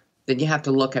work, then you have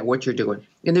to look at what you're doing.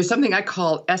 And there's something I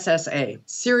call SSA,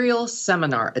 serial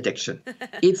seminar addiction.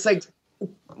 It's like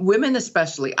women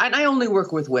especially. I only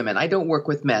work with women. I don't work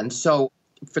with men. So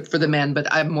for the men,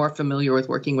 but I'm more familiar with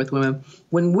working with women.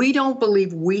 When we don't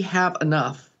believe we have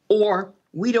enough or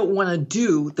we don't want to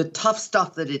do the tough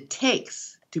stuff that it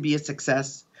takes to be a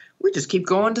success, we just keep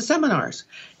going to seminars.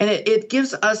 And it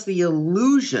gives us the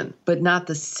illusion, but not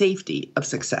the safety of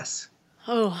success.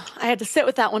 Oh, I had to sit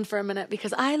with that one for a minute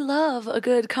because I love a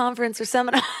good conference or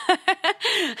seminar.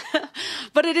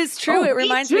 But it is true. It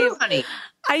reminds me of, honey.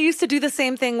 I used to do the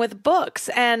same thing with books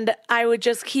and I would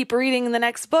just keep reading the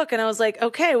next book. And I was like,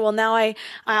 okay, well now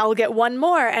I'll get one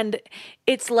more. And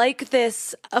it's like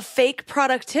a fake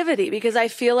productivity because I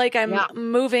feel like I'm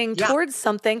moving towards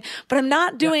something, but I'm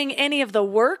not doing any of the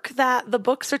work that the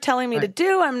books are telling me to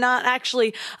do. I'm not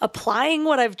actually applying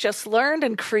what I've just learned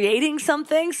and creating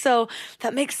something. So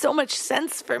that makes so much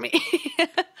sense for me.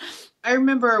 I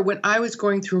remember when I was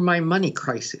going through my money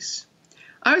crisis,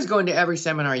 I was going to every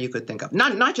seminar you could think of,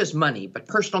 not just money, but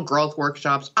personal growth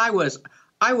workshops. I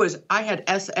had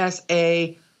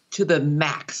SSA to the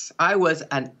max. I was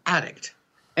an addict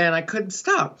and I couldn't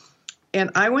stop.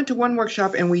 And I went to one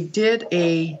workshop and we did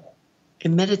a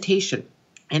meditation.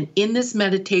 And in this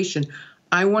meditation,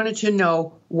 I wanted to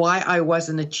know why I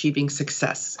wasn't achieving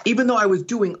success. Even though I was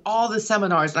doing all the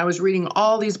seminars and I was reading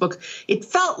all these books, it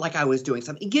felt like I was doing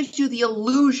something. It gives you the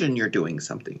illusion you're doing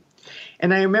something.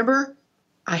 And I remember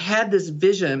I had this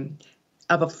vision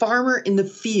of a farmer in the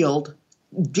field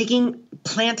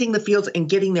planting the fields and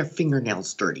getting their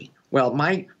fingernails dirty. Well,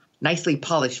 my nicely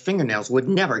polished fingernails would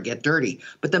never get dirty.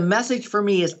 But the message for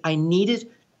me is I needed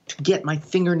to get my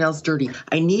fingernails dirty.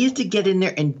 I needed to get in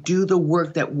there and do the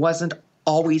work that wasn't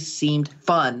always seemed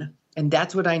fun. And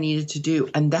that's what I needed to do.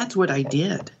 And that's what I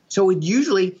did. So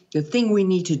usually the thing we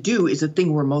need to do is the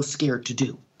thing we're most scared to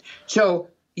do. So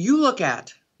you look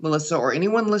at, Melissa, or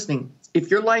anyone listening, if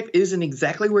your life isn't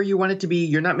exactly where you want it to be,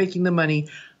 you're not making the money,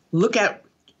 look at,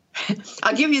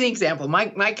 I'll give you the example.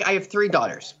 I have 3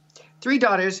 daughters. 3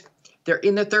 daughters, they're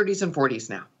in their 30s and 40s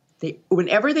now.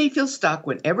 Whenever they feel stuck,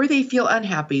 whenever they feel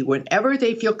unhappy, whenever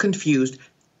they feel confused,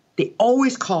 they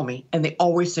always call me and they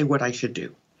always say what I should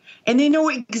do. And they know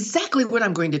exactly what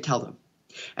I'm going to tell them.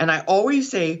 And I always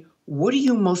say, what are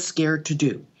you most scared to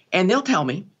do? And they'll tell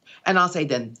me, and I'll say,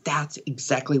 then that's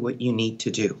exactly what you need to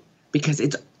do. Because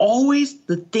it's always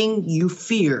the thing you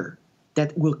fear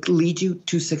that will lead you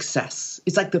to success.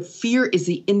 It's like the fear is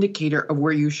the indicator of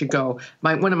where you should go.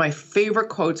 One of my favorite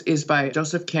quotes is by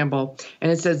Joseph Campbell, and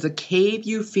it says, the cave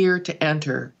you fear to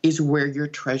enter is where your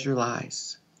treasure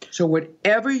lies. So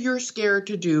whatever you're scared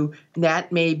to do,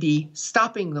 that may be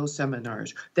stopping those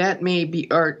seminars. That may be,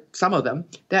 or some of them,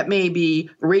 that may be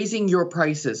raising your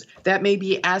prices. That may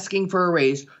be asking for a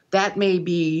raise. That may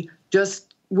be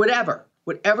just whatever.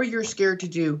 Whatever you're scared to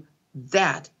do,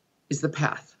 that is the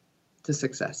path to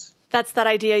success. That's that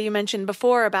idea you mentioned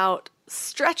before about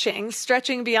stretching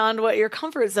beyond what your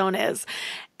comfort zone is.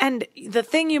 And the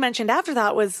thing you mentioned after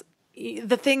that was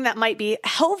the thing that might be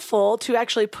helpful to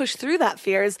actually push through that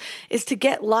fear is to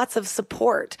get lots of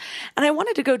support. And I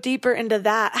wanted to go deeper into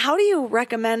that. How do you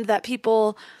recommend that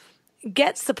people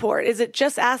get support? Is it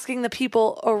just asking the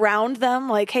people around them,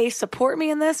 like, hey, support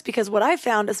me in this? Because what I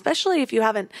found, especially if you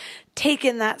haven't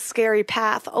taken that scary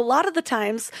path, a lot of the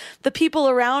times the people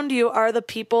around you are the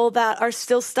people that are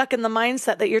still stuck in the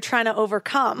mindset that you're trying to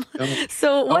overcome.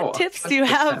 So what tips do you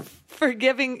have for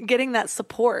getting that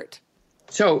support?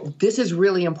 So this is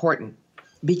really important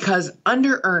because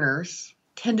under-earners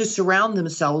tend to surround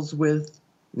themselves with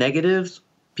negatives,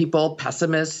 people,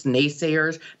 pessimists,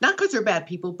 naysayers, not because they're bad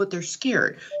people, but they're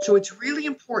scared. So it's really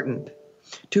important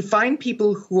to find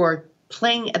people who are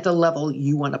playing at the level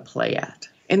you want to play at.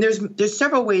 And there's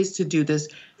several ways to do this.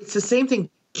 It's the same thing.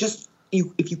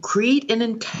 If you create an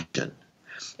intention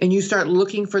and you start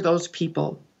looking for those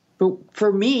people. But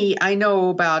for me, I know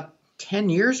about 10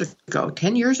 years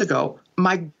ago,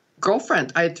 my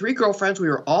girlfriend, I had 3 girlfriends. We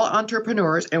were all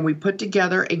entrepreneurs, and we put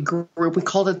together a group. We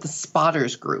called it the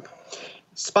Spotters Group.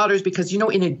 Spotters because,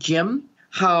 in a gym,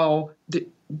 how the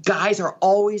guys are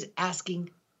always asking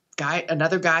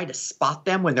another guy to spot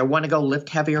them when they want to go lift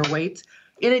heavier weights.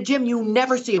 In a gym, you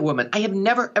never see a woman. I have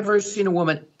never, ever seen a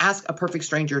woman ask a perfect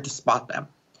stranger to spot them.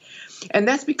 And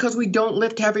that's because we don't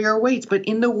lift heavier weights. But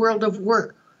in the world of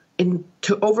work, and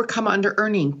to overcome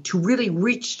under-earning, to really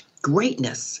reach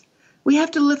greatness, we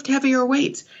have to lift heavier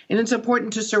weights. And it's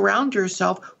important to surround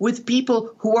yourself with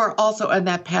people who are also on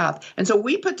that path. And so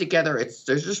we put together,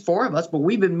 there's just 4 of us, but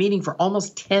we've been meeting for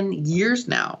almost 10 years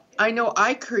now. I know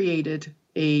I created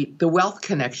the Wealth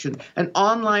Connection, an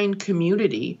online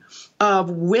community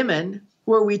of women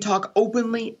where we talk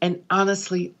openly and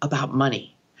honestly about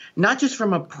money, not just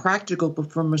from a practical,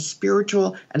 but from a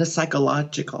spiritual and a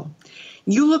psychological.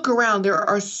 You look around, there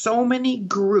are so many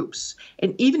groups,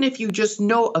 and even if you just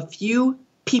know a few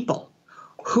people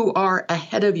who are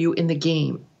ahead of you in the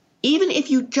game, even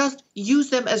if you just use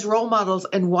them as role models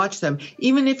and watch them,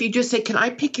 even if you just say, can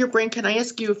I pick your brain, can I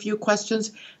ask you a few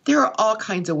questions, there are all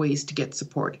kinds of ways to get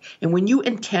support. And when you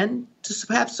intend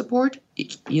to have support,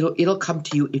 it'll come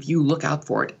to you if you look out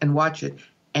for it and watch it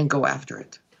and go after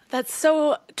it. That's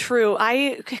so true.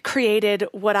 I created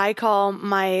what I call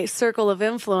my circle of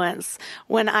influence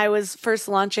when I was first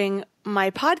launching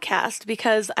my podcast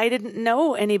because I didn't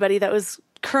know anybody that was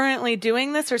currently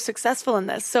doing this or successful in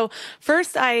this. So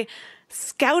first I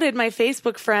scouted my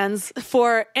Facebook friends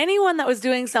for anyone that was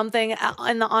doing something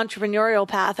in the entrepreneurial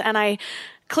path, and I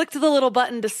clicked the little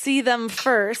button to see them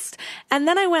first. And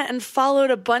then I went and followed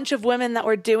a bunch of women that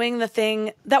were doing the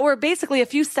thing that were basically a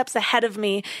few steps ahead of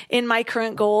me in my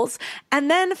current goals. And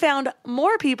then found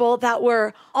more people that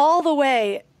were all the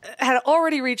way, had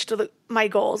already reached my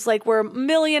goals, like were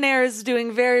millionaires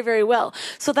doing very, very well.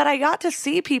 So that I got to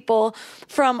see people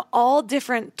from all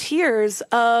different tiers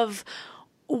of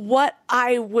what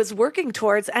I was working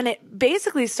towards. And it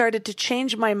basically started to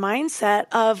change my mindset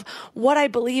of what I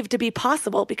believed to be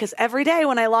possible. Because every day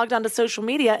when I logged onto social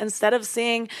media, instead of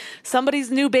seeing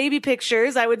somebody's new baby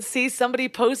pictures, I would see somebody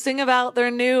posting about their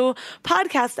new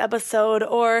podcast episode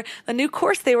or a new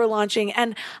course they were launching.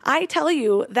 And I tell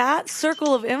you, that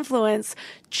circle of influence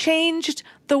changed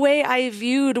the way I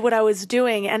viewed what I was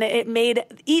doing. And it made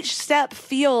each step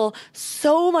feel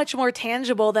so much more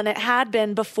tangible than it had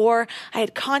been before I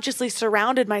had consciously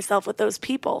surrounded myself with those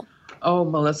people. Oh,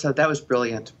 Melissa, that was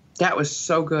brilliant. That was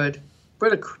so good.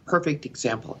 What a perfect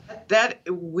example. That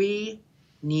we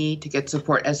need to get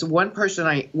support. As one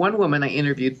woman I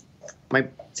interviewed, my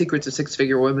Secrets of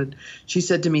Six-Figure Women, she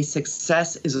said to me,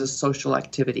 success is a social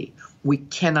activity. We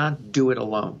cannot do it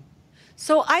alone.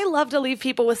 So I love to leave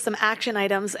people with some action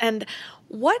items. And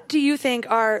what do you think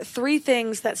are 3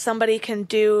 things that somebody can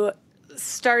do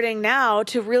starting now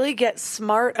to really get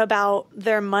smart about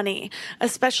their money,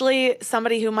 especially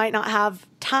somebody who might not have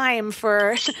time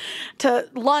to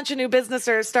launch a new business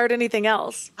or start anything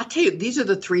else? I'll tell you, these are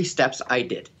the 3 steps I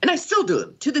did. And I still do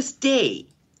them to this day,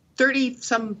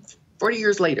 40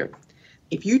 years later.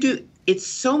 If you do, it's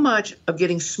so much of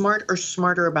getting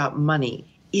smarter about money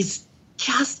is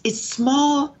it's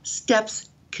small steps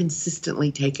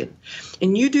consistently taken.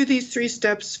 And you do these 3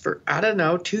 steps for,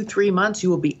 2-3 months,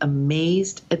 you will be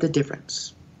amazed at the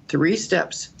difference. 3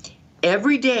 steps.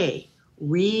 Every day,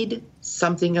 read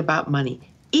something about money,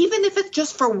 even if it's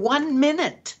just for 1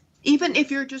 minute, even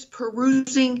if you're just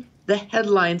perusing the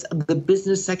headlines of the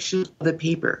business section of the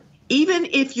paper. Even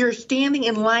if you're standing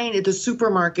in line at the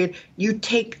supermarket, you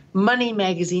take Money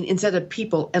magazine instead of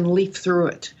People and leaf through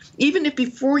it. Even if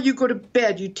before you go to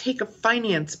bed, you take a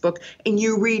finance book and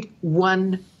you read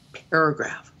one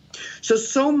paragraph.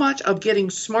 So much of getting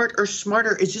smart or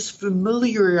smarter is just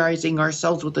familiarizing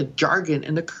ourselves with the jargon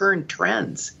and the current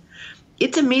trends.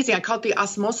 It's amazing. I call it the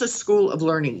osmosis school of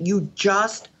learning. You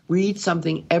just read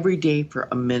something every day for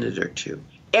a minute or two.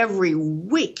 Every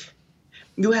week,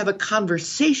 you have a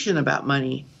conversation about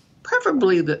money,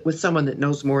 preferably with someone that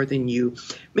knows more than you,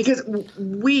 because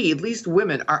we, at least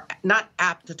women, are not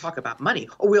apt to talk about money.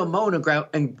 Or we'll moan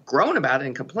and groan about it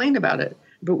and complain about it.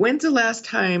 But when's the last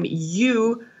time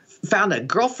you found a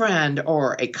girlfriend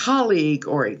or a colleague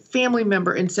or a family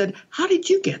member and said, how did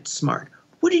you get smart?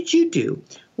 What did you do?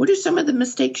 What are some of the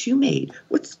mistakes you made?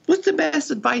 What's the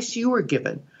best advice you were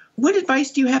given? What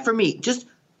advice do you have for me? Just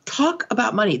talk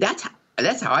about money. That's how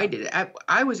I did it.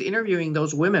 I was interviewing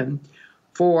those women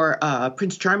for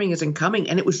Prince Charming Isn't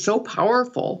Coming, and it was so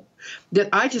powerful that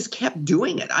I just kept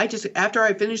doing it. After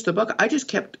I finished the book, I just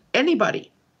kept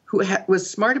anybody who was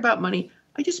smart about money,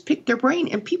 I just picked their brain,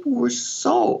 and people were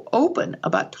so open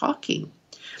about talking.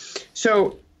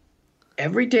 So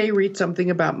every day read something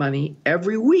about money.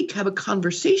 Every week have a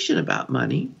conversation about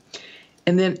money.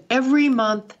 And then every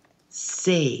month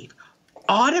save.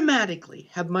 Automatically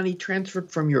have money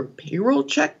transferred from your payroll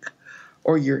check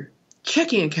or your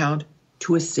checking account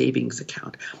to a savings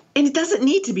account. And it doesn't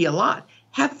need to be a lot.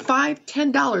 Have $5,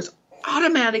 $10.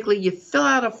 Automatically, you fill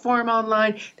out a form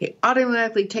online, they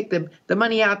automatically take the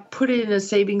money out, put it in a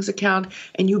savings account,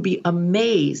 and you'll be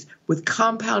amazed with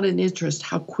compounded interest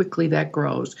how quickly that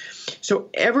grows. So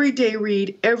every day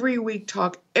read, every week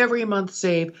talk, every month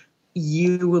save.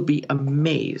 You will be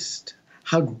amazed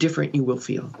how different you will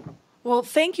feel. Well,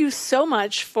 thank you so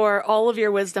much for all of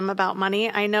your wisdom about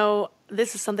money. I know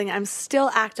this is something I'm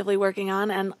still actively working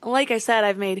on. And like I said,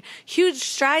 I've made huge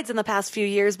strides in the past few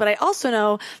years, but I also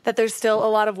know that there's still a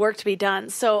lot of work to be done.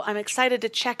 So I'm excited to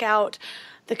check out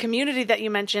the community that you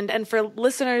mentioned. And for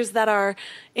listeners that are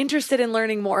interested in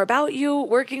learning more about you,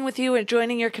 working with you, and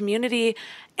joining your community,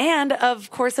 and of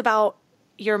course about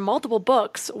your multiple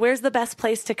books, where's the best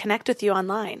place to connect with you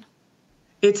online?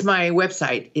 It's my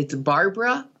website. It's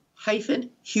Barbara-Huson,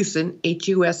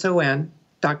 HUSON.com.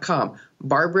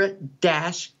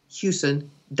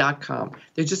 Barbara-Huson.com.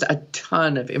 There's just a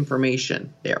ton of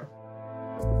information there.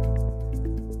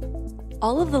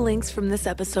 All of the links from this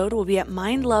episode will be at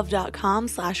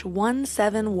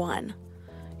mindlove.com/171.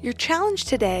 Your challenge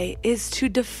today is to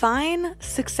define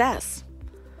success.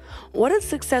 What does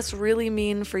success really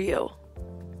mean for you?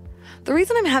 The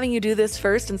reason I'm having you do this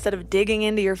first instead of digging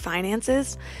into your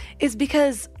finances is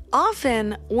because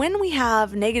often when we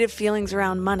have negative feelings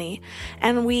around money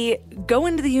and we go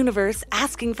into the universe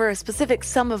asking for a specific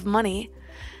sum of money,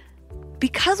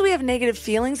 because we have negative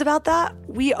feelings about that,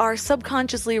 we are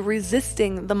subconsciously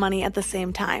resisting the money at the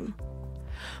same time.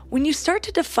 When you start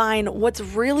to define what's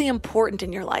really important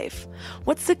in your life,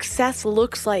 what success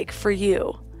looks like for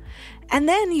you, and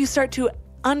then you start to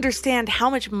understand how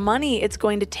much money it's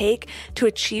going to take to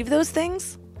achieve those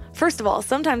things. First of all,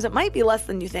 sometimes it might be less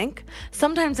than you think.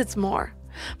 Sometimes it's more.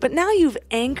 But now you've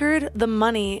anchored the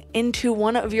money into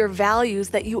one of your values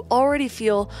that you already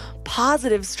feel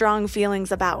positive, strong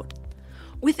feelings about.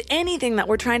 With anything that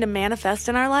we're trying to manifest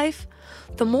in our life,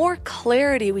 the more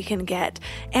clarity we can get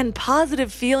and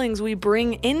positive feelings we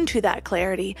bring into that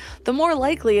clarity, the more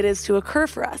likely it is to occur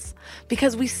for us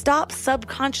because we stop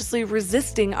subconsciously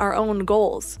resisting our own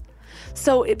goals.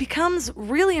 So it becomes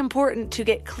really important to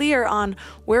get clear on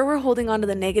where we're holding on to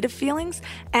the negative feelings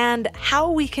and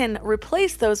how we can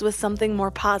replace those with something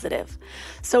more positive.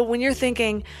 So when you're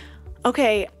thinking,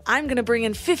 okay, I'm going to bring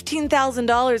in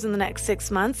 $15,000 in the next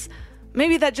 6 months,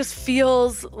 maybe that just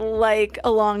feels like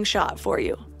a long shot for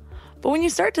you. But when you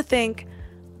start to think,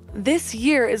 this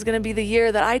year is going to be the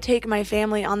year that I take my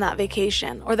family on that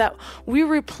vacation, or that we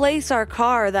replace our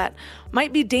car that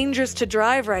might be dangerous to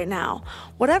drive right now,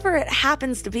 whatever it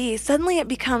happens to be, suddenly it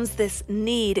becomes this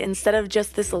need instead of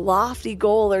just this lofty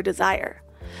goal or desire.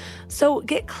 So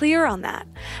get clear on that.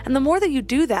 And the more that you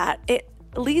do that, it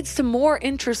leads to more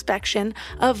introspection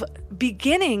of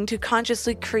beginning to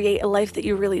consciously create a life that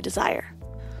you really desire.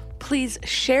 Please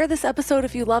share this episode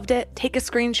if you loved it. Take a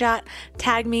screenshot,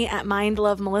 tag me at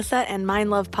MindLoveMelissa and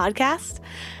MindLovePodcast,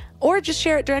 or just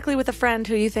share it directly with a friend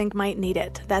who you think might need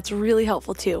it. That's really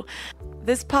helpful too.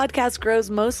 This podcast grows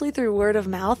mostly through word of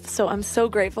mouth, so I'm so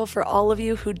grateful for all of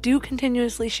you who do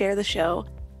continuously share the show.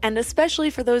 And especially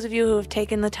for those of you who have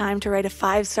taken the time to write a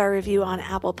 5-star review on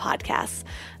Apple Podcasts.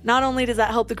 Not only does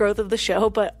that help the growth of the show,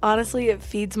 but honestly, it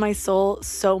feeds my soul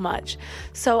so much.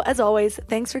 So as always,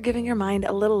 thanks for giving your mind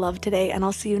a little love today, and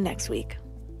I'll see you next week.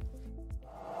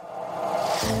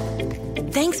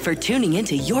 Thanks for tuning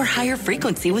into Your Higher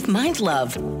Frequency with Mind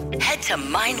Love. Head to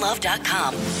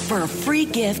mindlove.com for a free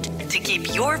gift to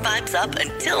keep your vibes up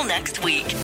until next week.